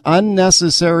called an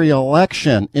unnecessary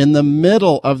election in the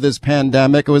middle of this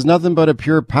pandemic. It was nothing but a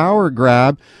pure power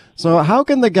grab. So how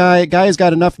can the guy's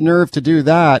got enough nerve to do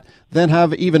that, then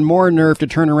have even more nerve to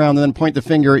turn around and then point the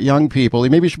finger at young people? He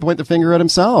maybe should point the finger at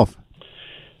himself.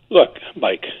 Look,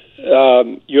 Mike,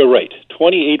 you're right.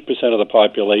 28% of the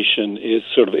population is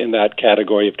sort of in that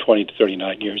category of 20 to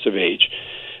 39 years of age.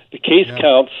 The case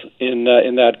counts in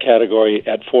that category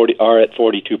are at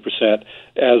 42%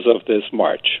 as of this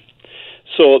March.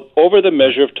 So over the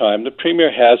measure of time, the Premier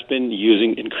has been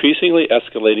using increasingly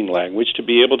escalating language to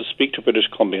be able to speak to British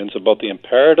Columbians about the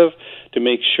imperative to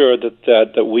make sure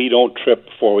that we don't trip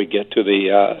before we get to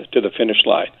the finish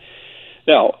line.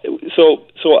 Now,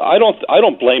 so I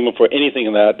don't blame him for anything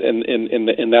in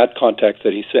that context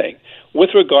that he's saying. With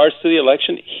regards to the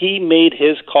election, he made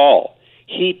his call.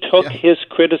 He took his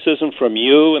criticism from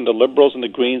you and the Liberals and the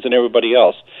Greens and everybody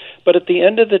else. But at the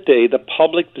end of the day, the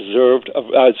public delivered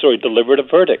a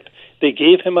verdict. They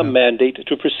gave him a mandate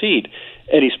to proceed,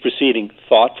 and he's proceeding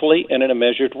thoughtfully and in a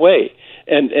measured way.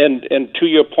 And to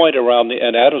your point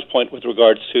and Adam's point with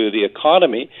regards to the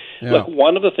economy, look,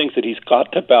 one of the things that he's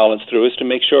got to balance through is to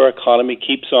make sure our economy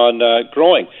keeps on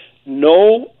growing.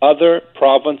 No other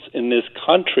province in this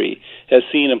country has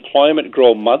seen employment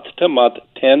grow month to month,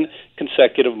 10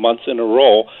 consecutive months in a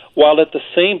row, while at the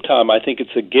same time I think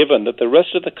it's a given that the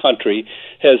rest of the country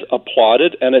has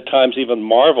applauded and at times even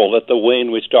marveled at the way in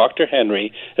which Dr.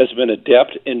 Henry has been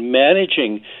adept in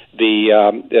managing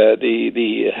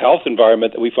the health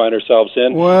environment that we find ourselves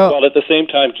in, while at the same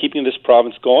time keeping this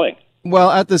province going.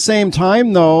 Well, at the same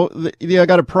time, though, you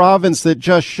got a province that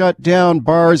just shut down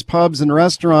bars, pubs, and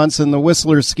restaurants and the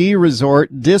Whistler Ski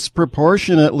Resort,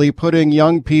 disproportionately putting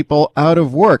young people out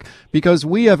of work, because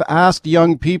we have asked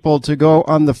young people to go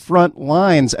on the front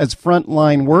lines as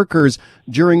frontline workers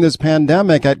during this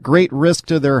pandemic at great risk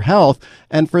to their health.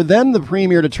 And for then the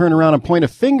premier to turn around and point a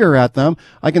finger at them,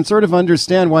 I can sort of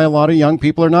understand why a lot of young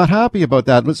people are not happy about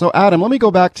that. So, Adam, let me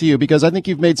go back to you, because I think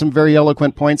you've made some very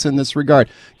eloquent points in this regard.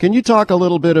 Can you talk a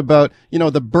little bit about,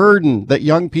 the burden that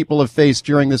young people have faced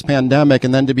during this pandemic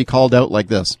and then to be called out like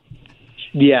this?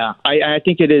 Yeah, I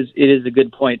think it is a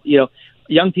good point.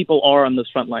 Young people are on those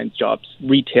front lines jobs,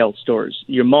 retail stores,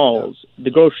 your malls,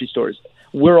 the grocery stores.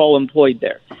 We're all employed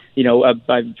there. I have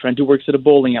a friend who works at a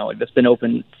bowling alley that's been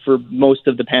open for most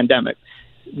of the pandemic.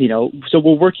 So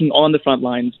we're working on the front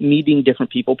lines, meeting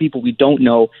different people we don't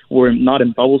know. We're not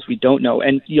in bubbles we don't know.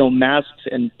 And, masks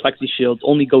and plexi shields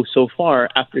only go so far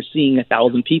after seeing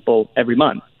 1,000 people every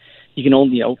month. You can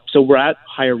only, so we're at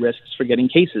higher risks for getting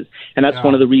cases. And that's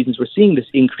one of the reasons we're seeing this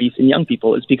increase in young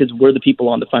people, is because we're the people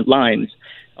on the front lines,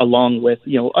 along with,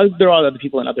 there are other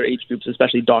people in other age groups,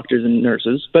 especially doctors and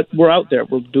nurses, but we're out there.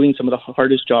 We're doing some of the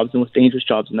hardest jobs and most dangerous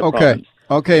jobs in the province.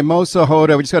 Okay, Mo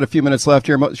Sahota, we just got a few minutes left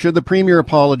here. Should the Premier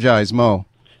apologize, Mo?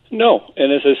 No,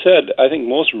 and as I said, I think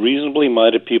most reasonably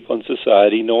minded people in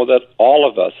society know that all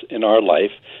of us in our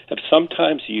life have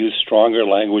sometimes used stronger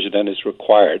language than is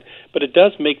required, but it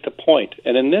does make the point.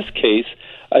 And in this case,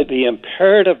 the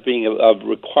imperative of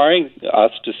requiring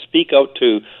us to speak out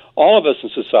to all of us in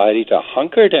society to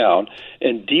hunker down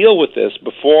and deal with this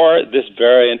before this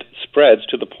variant spreads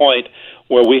to the point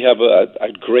where we have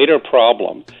a greater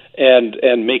problem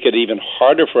and make it even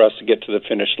harder for us to get to the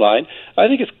finish line. I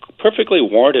think it's perfectly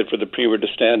warranted for the Premier to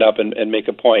stand up and make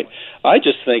a point. I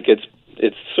just think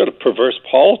it's sort of perverse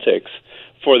politics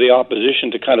for the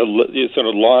opposition to kind of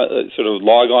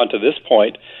log on to this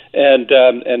point and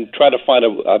try to find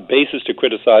a basis to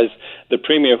criticize the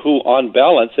Premier, who, on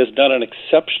balance, has done an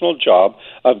exceptional job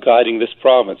of guiding this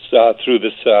province through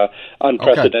this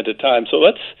unprecedented time. So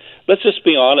let's just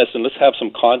be honest and let's have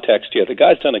some context here. The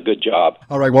guy's done a good job.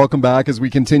 All right, welcome back as we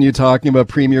continue talking about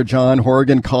Premier John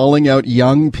Horgan calling out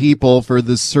young people for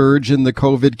the surge in the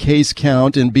COVID case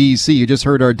count in BC. You just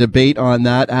heard our debate on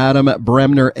that. Adam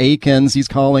Bremner-Aikens, he's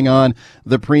calling on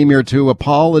the Premier to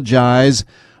apologize.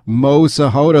 Mo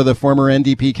Sahota, the former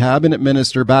NDP cabinet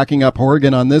minister, backing up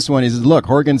Horgan on this one. He says, look,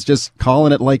 Horgan's just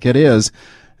calling it like it is,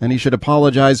 and he should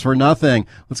apologize for nothing.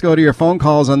 Let's go to your phone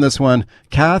calls on this one.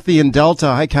 Kathy in Delta.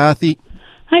 Hi, Kathy.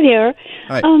 Hi there.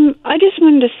 Hi. I just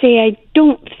wanted to say I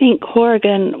don't think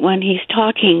Horgan, when he's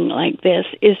talking like this,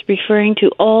 is referring to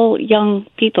all young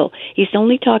people. He's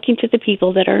only talking to the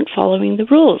people that aren't following the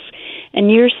rules.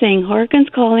 And you're saying Horgan's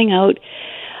calling out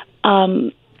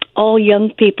all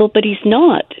young people, but he's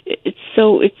not.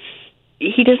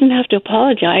 He doesn't have to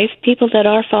apologize. People that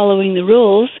are following the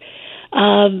rules,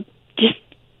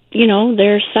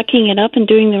 they're sucking it up and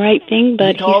doing the right thing,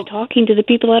 but he's talking to the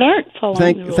people that aren't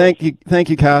following the rules. Thank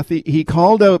you, Kathy. He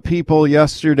called out people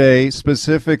yesterday,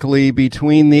 specifically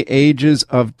between the ages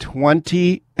of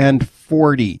 20 and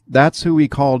 40. That's who he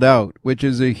called out, which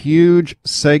is a huge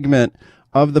segment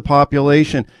of the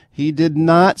population. He did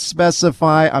not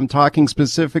specify, I'm talking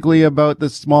specifically about the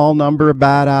small number of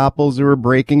bad apples who are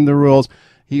breaking the rules.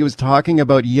 He was talking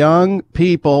about young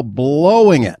people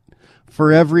blowing it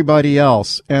for everybody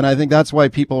else. And I think that's why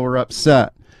people were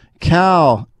upset.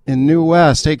 Cal in New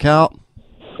West. Hey, Cal.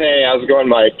 Hey, how's it going,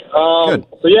 Mike? Good.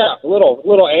 So, yeah, a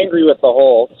little angry with the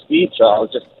whole speech. I was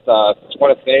just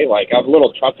want to say, I have a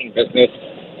little trucking business.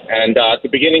 And at the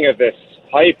beginning of this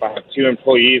hype, I have two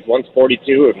employees. One's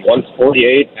 42 and one's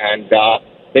 48. And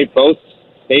they both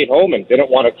stayed home and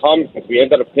didn't want to come because we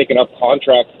ended up picking up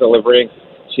contracts delivering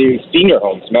to senior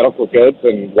homes, medical goods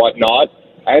and whatnot.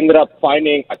 I ended up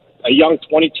finding a young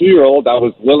 22-year-old that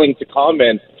was willing to come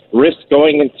and risk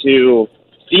going into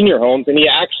senior homes, and he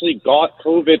actually got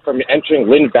COVID from entering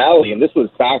Lynn Valley, and this was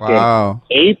back in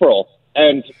April.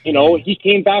 And, he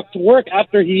came back to work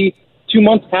after 2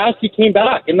 months passed, he came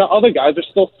back, and the other guys are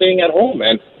still staying at home.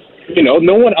 And,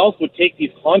 no one else would take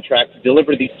these contracts to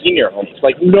deliver these senior homes.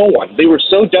 No one. They were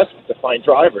so desperate to find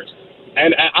drivers.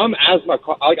 And I'm asthma.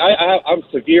 I have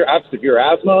severe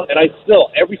asthma, and I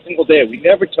still every single day we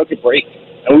never took a break,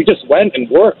 and we just went and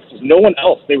worked. No one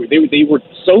else. They were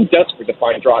so desperate to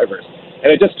find drivers,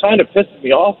 and it just kind of pissed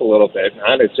me off a little bit,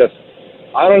 man. It's just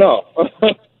I don't know.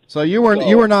 So you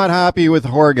were not happy with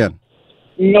Horgan?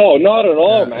 No, not at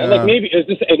all, man. Maybe is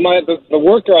this the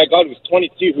worker I got was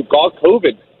 22 who got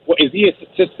COVID. Is he a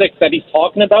statistic that he's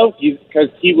talking about? Because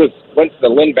he went to the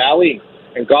Lynn Valley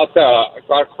and got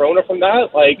corona from that.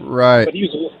 Like, right. But he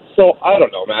was, so I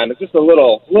don't know, man. It's just a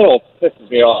little pisses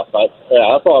me off. But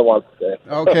yeah, that's all I want to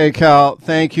say. Okay, Cal,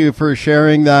 thank you for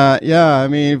sharing that. Yeah, I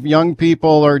mean, young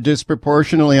people are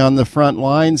disproportionately on the front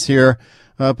lines here,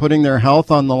 putting their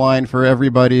health on the line for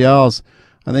everybody else.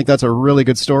 I think that's a really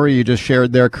good story you just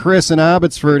shared there. Chris in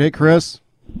Abbotsford. Hey, Chris.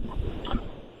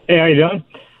 Hey, how you doing?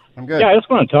 I'm good. Yeah, I just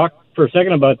want to talk for a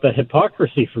second about the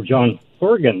hypocrisy for John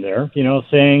Horgan there,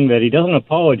 saying that he doesn't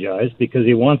apologize because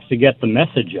he wants to get the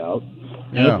message out.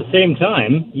 And at the same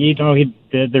time,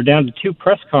 they're down to 2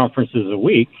 press conferences a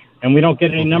week, and we don't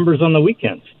get any numbers on the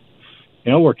weekends.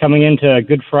 We're coming into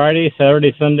Good Friday,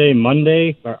 Saturday, Sunday,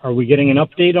 Monday. Are we getting an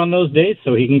update on those days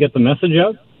so he can get the message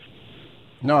out?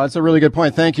 No, that's a really good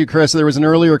point. Thank you, Chris. There was an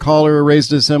earlier caller who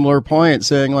raised a similar point,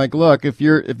 saying, like, look, if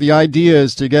the idea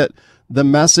is to get the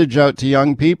message out to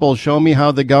young people, show me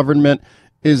how the government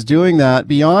is doing that.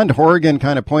 Beyond Horgan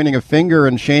kind of pointing a finger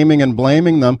and shaming and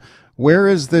blaming them, where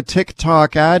is the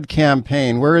TikTok ad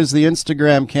campaign? Where is the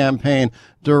Instagram campaign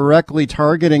directly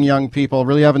targeting young people?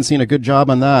 Really haven't seen a good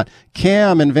job on that.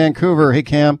 Cam in Vancouver. Hey,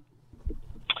 Cam.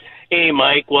 Hey,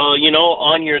 Mike. Well,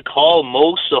 on your call,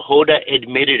 Mo Sahoda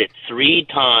admitted it 3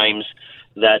 times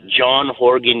that John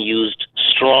Horgan used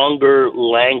stronger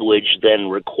language than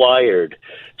required.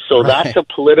 So that's a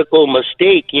political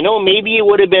mistake. Maybe it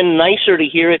would have been nicer to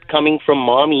hear it coming from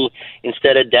Mommy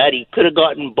instead of Daddy. Could have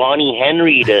gotten Bonnie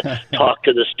Henry to talk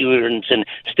to the students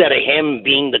instead of him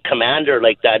being the commander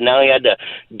like that. Now he had to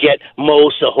get Mo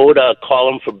Sahoda,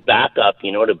 call him for backup,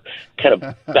 to kind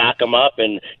of back him up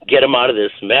and get him out of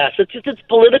this mess. It's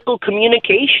political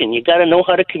communication. You got to know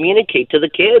how to communicate to the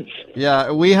kids.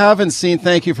 Yeah, we haven't seen,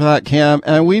 thank you for that, Cam,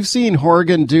 and we've seen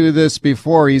Horgan do this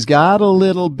before. He's got a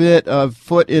little bit of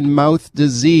foot in mouth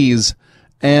disease,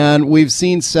 and we've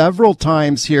seen several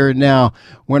times here now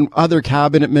when other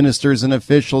cabinet ministers and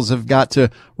officials have got to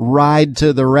ride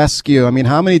to the rescue. I mean,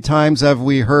 how many times have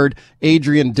we heard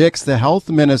Adrian Dix, the health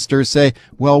minister, say,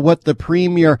 well, what the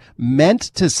premier meant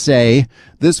to say?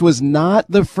 This was not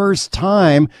the first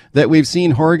time that we've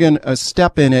seen Horgan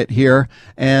step in it here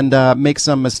and make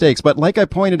some mistakes. But like I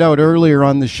pointed out earlier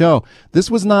on the show, this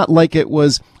was not like it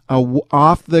was a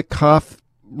off-the-cuff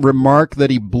remark that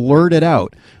he blurted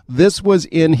out. This was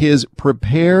in his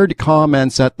prepared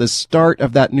comments at the start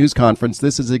of that news conference.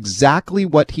 This is exactly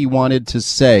what he wanted to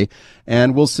say,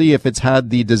 and we'll see if it's had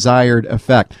the desired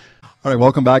effect. All right,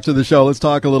 welcome back to the show. Let's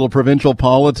talk a little provincial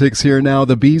politics here now.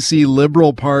 The BC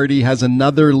Liberal Party has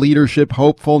another leadership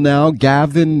hopeful now.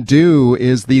 Gavin Dew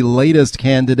is the latest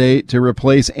candidate to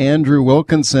replace Andrew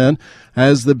Wilkinson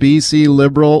as the BC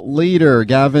Liberal leader.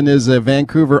 Gavin is a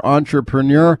Vancouver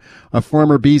entrepreneur, a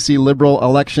former BC Liberal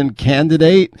election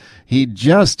candidate. He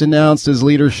just announced his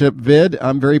leadership bid.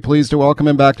 I'm very pleased to welcome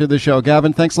him back to the show.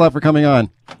 Gavin, thanks a lot for coming on.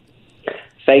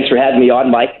 Thanks for having me on,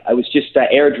 Mike. I was just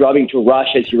air drumming to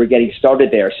Rush as you were getting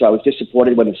started there, so I was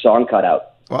disappointed when the song cut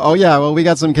out. Well, we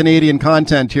got some Canadian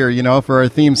content here, for our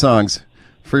theme songs,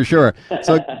 for sure.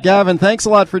 So, Gavin, thanks a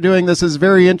lot for doing this. It's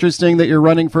very interesting that you're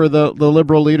running for the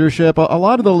Liberal leadership. A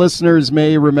lot of the listeners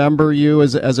may remember you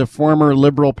as a former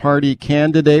Liberal Party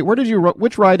candidate.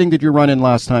 Which riding did you run in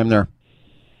last time there?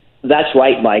 That's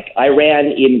right, Mike. I ran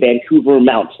in Vancouver,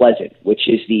 Mount Pleasant, which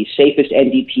is the safest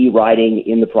NDP riding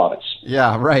in the province.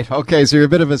 Yeah, right. Okay, so you're a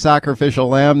bit of a sacrificial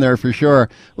lamb there for sure.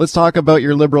 Let's talk about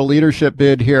your Liberal leadership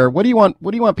bid here. What do you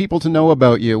want people to know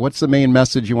about you? What's the main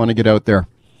message you want to get out there?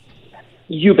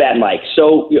 You bet, Mike.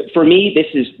 So for me, this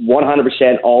is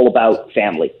 100% all about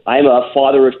family. I'm a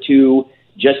father of 2,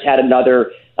 just had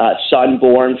another son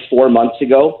born 4 months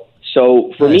ago.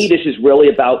 So for me, this is really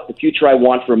about the future I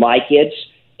want for my kids.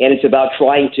 And it's about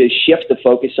trying to shift the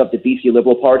focus of the BC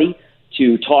Liberal Party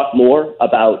to talk more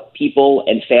about people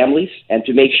and families and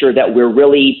to make sure that we're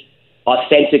really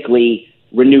authentically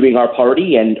renewing our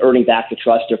party and earning back the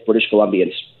trust of British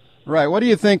Columbians. Right. What do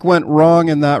you think went wrong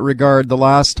in that regard the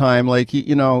last time? Like,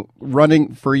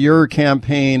 running for your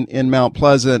campaign in Mount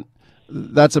Pleasant,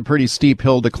 that's a pretty steep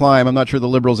hill to climb. I'm not sure the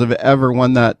Liberals have ever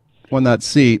won that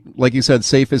seat. Like you said,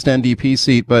 safest NDP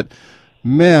seat, but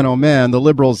man, oh man, the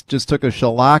Liberals just took a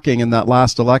shellacking in that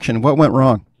last election. What went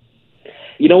wrong?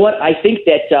 You know what? I think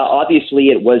that obviously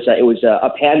it was a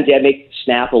pandemic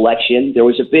snap election. There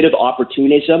was a bit of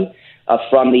opportunism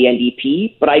from the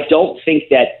NDP, but I don't think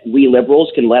that we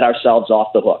Liberals can let ourselves off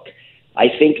the hook. I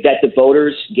think that the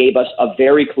voters gave us a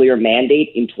very clear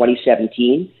mandate in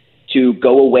 2017 to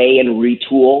go away and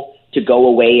retool, to go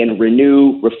away and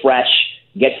renew, refresh,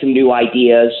 get some new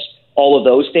ideas, all of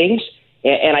those things.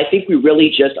 And I think we really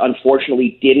just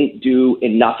unfortunately didn't do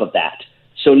enough of that.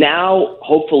 So now,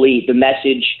 hopefully, the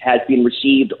message has been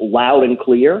received loud and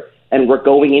clear, and we're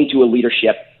going into a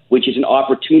leadership which is an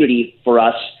opportunity for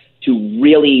us to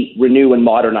really renew and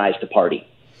modernize the party.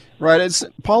 Right.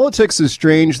 Politics is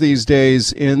strange these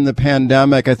days in the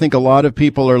pandemic. I think a lot of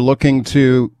people are looking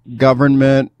to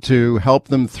government to help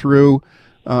them through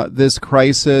this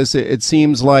crisis. It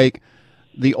seems like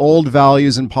the old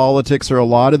values in politics, or a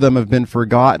lot of them, have been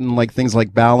forgotten, like things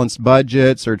like balanced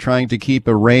budgets or trying to keep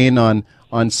a rein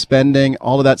on spending.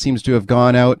 All of that seems to have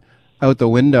gone out the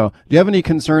window. Do you have any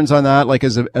concerns on that? Like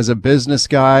as a business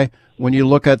guy, when you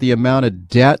look at the amount of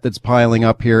debt that's piling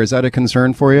up here, is that a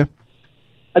concern for you?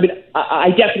 I mean, I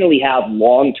definitely have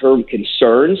long-term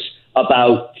concerns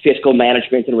about fiscal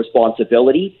management and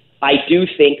responsibility. I do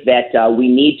think that we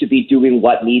need to be doing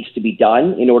what needs to be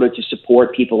done in order to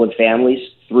support people and families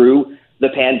through the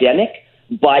pandemic.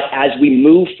 But as we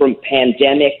move from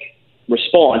pandemic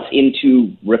response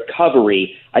into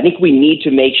recovery, I think we need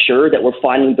to make sure that we're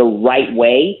finding the right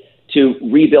way to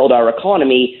rebuild our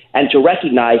economy and to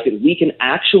recognize that we can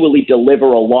actually deliver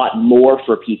a lot more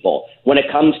for people when it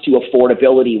comes to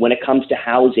affordability, when it comes to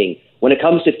housing, when it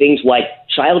comes to things like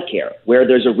childcare, where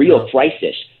there's a real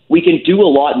crisis. We can do a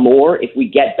lot more if we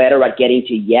get better at getting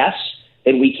to yes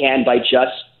than we can by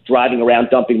just driving around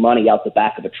dumping money out the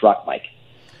back of a truck, Mike.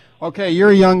 Okay,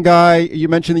 you're a young guy. You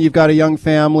mentioned that you've got a young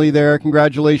family there.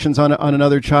 Congratulations on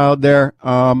another child there.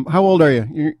 How old are you?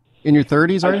 You're in your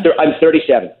 30s, are you? I'm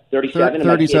 37. 37, and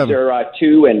my kids are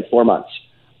 2 and 4 months.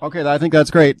 Okay, I think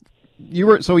that's great. You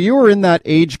were in that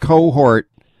age cohort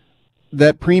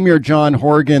that Premier John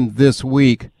Horgan this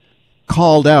week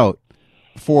called out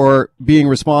for being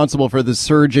responsible for the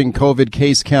surging COVID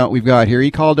case count we've got here.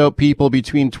 He called out people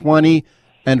between 20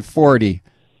 and 40.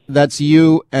 That's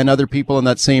you and other people in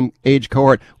that same age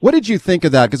cohort. What did you think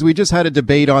of that? Because we just had a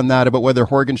debate on that about whether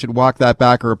Horgan should walk that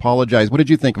back or apologize. What did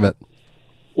you think of it?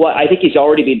 Well, I think he's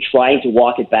already been trying to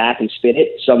walk it back and spin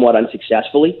it somewhat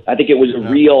unsuccessfully. I think it was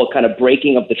a real kind of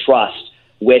breaking of the trust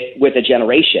with a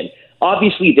generation.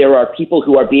 Obviously, there are people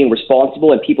who are being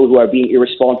responsible and people who are being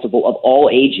irresponsible of all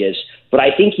ages, but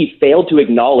I think he failed to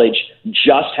acknowledge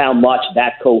just how much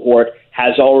that cohort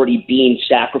has already been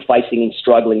sacrificing and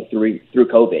struggling through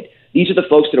COVID. These are the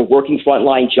folks that are working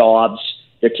frontline jobs.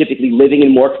 They're typically living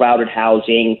in more crowded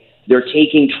housing. They're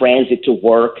taking transit to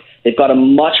work. They've got a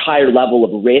much higher level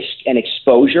of risk and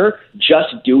exposure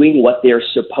just doing what they're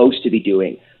supposed to be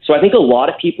doing. So I think a lot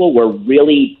of people were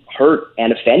really hurt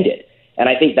and offended. And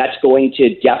I think that's going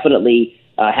to definitely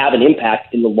have an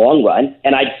impact in the long run.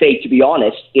 And I'd say, to be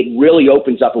honest, it really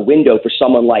opens up a window for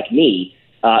someone like me,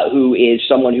 who is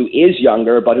someone who is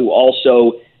younger, but who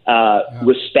also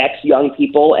respects young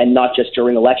people and not just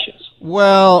during elections.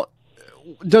 Well,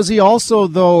 does he also,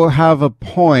 though, have a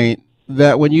point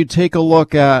that when you take a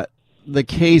look at the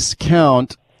case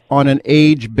count on an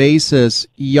age basis,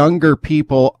 younger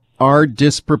people are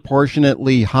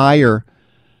disproportionately higher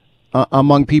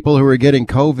among people who are getting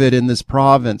COVID in this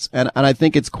province? And I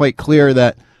think it's quite clear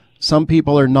that some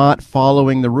people are not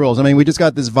following the rules. I mean, we just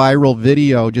got this viral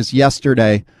video just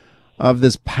yesterday of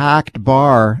this packed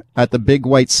bar at the Big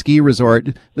White Ski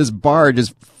Resort. This bar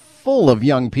just full of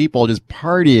young people just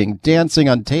partying, dancing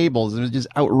on tables. It was just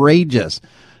outrageous.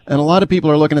 And a lot of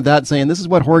people are looking at that saying, this is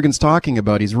what Horgan's talking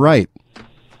about. He's right.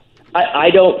 I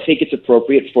don't think it's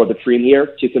appropriate for the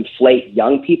Premier to conflate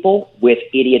young people with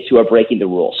idiots who are breaking the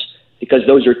rules, because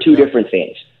those are two different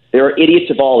things. There are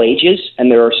idiots of all ages, and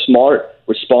there are smart,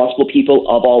 responsible people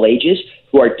of all ages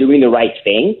who are doing the right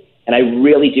thing. And I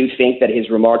really do think that his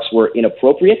remarks were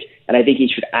inappropriate, and I think he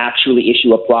should actually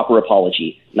issue a proper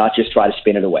apology, not just try to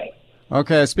spin it away.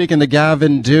 Okay, speaking to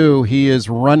Gavin Dew, he is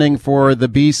running for the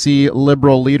BC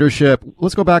Liberal leadership.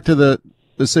 Let's go back to the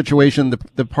situation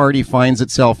the party finds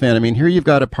itself in. I mean, here you've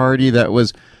got a party that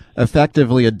was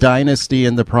effectively a dynasty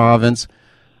in the province,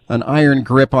 an iron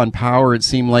grip on power, it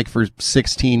seemed like, for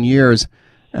 16 years.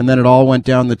 And then it all went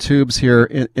down the tubes here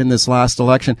in this last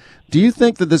election. Do you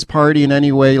think that this party in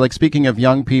any way, like speaking of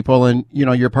young people and, you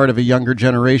know, you're part of a younger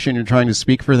generation, you're trying to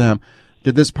speak for them,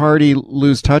 did this party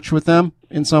lose touch with them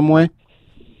in some way?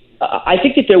 I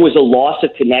think that there was a loss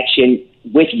of connection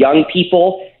with young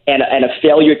people and a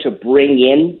failure to bring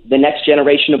in the next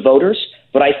generation of voters.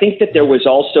 But I think that there was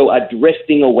also a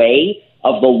drifting away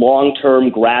of the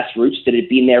long-term grassroots that had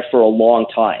been there for a long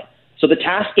time. So the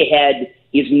task ahead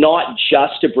is not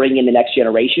just to bring in the next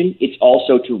generation, it's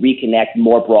also to reconnect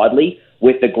more broadly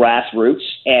with the grassroots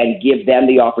and give them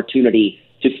the opportunity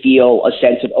to feel a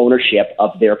sense of ownership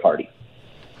of their party.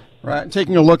 Right.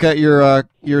 Taking a look at your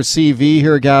CV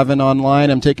here, Gavin,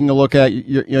 online. I'm taking a look at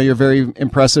your very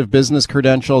impressive business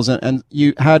credentials, and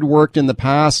you had worked in the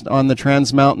past on the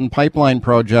Trans Mountain Pipeline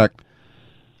project.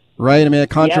 right? I mean, a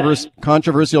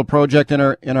controversial project in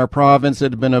our province.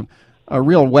 It had been a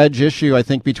real wedge issue, I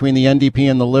think, between the NDP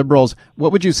and the Liberals.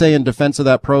 What would you say in defense of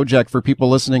that project for people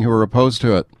listening who are opposed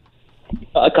to it?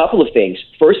 A couple of things.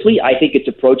 Firstly, I think it's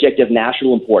a project of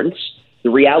national importance. The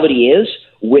reality is,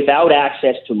 without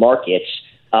access to markets,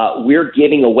 we're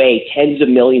giving away tens of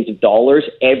millions of dollars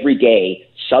every day,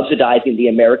 subsidizing the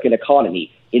American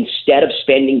economy, instead of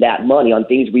spending that money on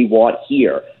things we want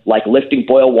here, like lifting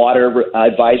boil water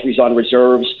advisories on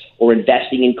reserves, or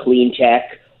investing in clean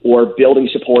tech, or building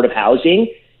supportive housing.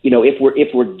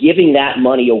 If we're giving that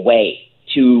money away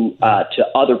to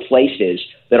other places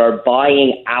that are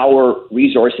buying our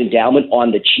resource endowment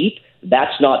on the cheap,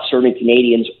 that's not serving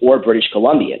Canadians or British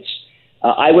Columbians.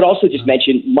 I would also just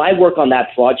mention my work on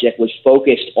that project was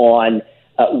focused on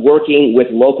working with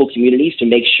local communities to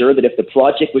make sure that if the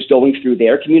project was going through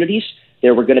their communities,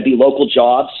 there were going to be local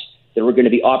jobs, there were going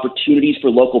to be opportunities for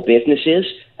local businesses,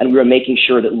 and we were making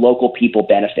sure that local people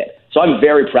benefit. So I'm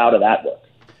very proud of that work.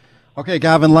 Okay,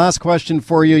 Gavin, last question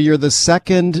for you. You're the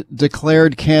second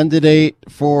declared candidate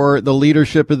for the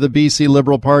leadership of the BC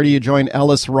Liberal Party. You joined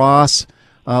Ellis Ross,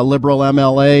 Liberal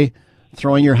MLA,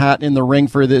 throwing your hat in the ring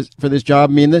for this job.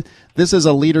 I mean, this is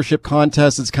a leadership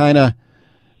contest. It's kind of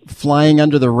flying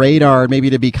under the radar, maybe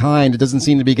to be kind. It doesn't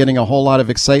seem to be getting a whole lot of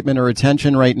excitement or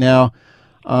attention right now.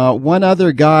 One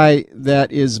other guy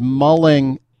that is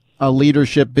mulling a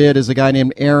leadership bid is a guy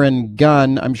named Aaron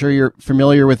Gunn. I'm sure you're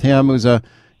familiar with him, who's a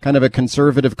kind of a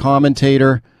conservative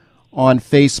commentator on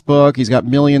Facebook. He's got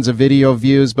millions of video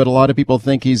views, but a lot of people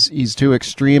think he's too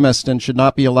extremist and should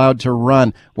not be allowed to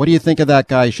run. What do you think of that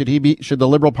guy? Should the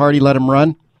Liberal Party let him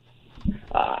run?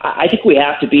 I think we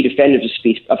have to be defenders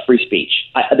of free speech.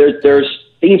 There's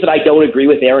things that I don't agree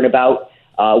with Aaron about,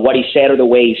 what he said or the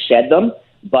way he said them,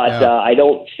 but I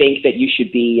don't think that you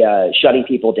should be shutting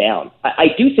people down. I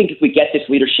do think if we get this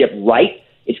leadership right,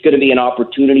 it's going to be an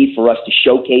opportunity for us to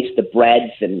showcase the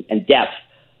breadth and depth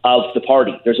of the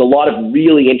party. There's a lot of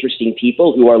really interesting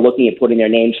people who are looking at putting their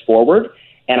names forward,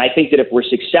 and I think that if we're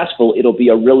successful, it'll be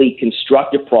a really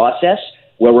constructive process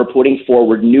where we're putting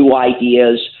forward new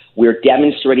ideas. We're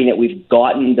demonstrating that we've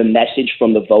gotten the message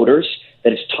from the voters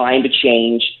that it's time to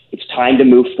change, it's time to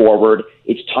move forward,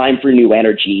 it's time for new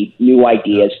energy, new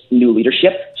ideas, new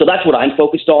leadership. So that's what I'm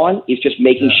focused on, is just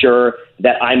making sure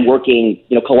that I'm working,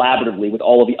 collaboratively with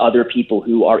all of the other people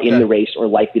who are in the race or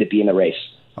likely to be in the race.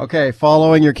 Okay,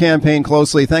 following your campaign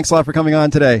closely. Thanks a lot for coming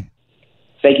on today.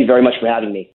 Thank you very much for having me.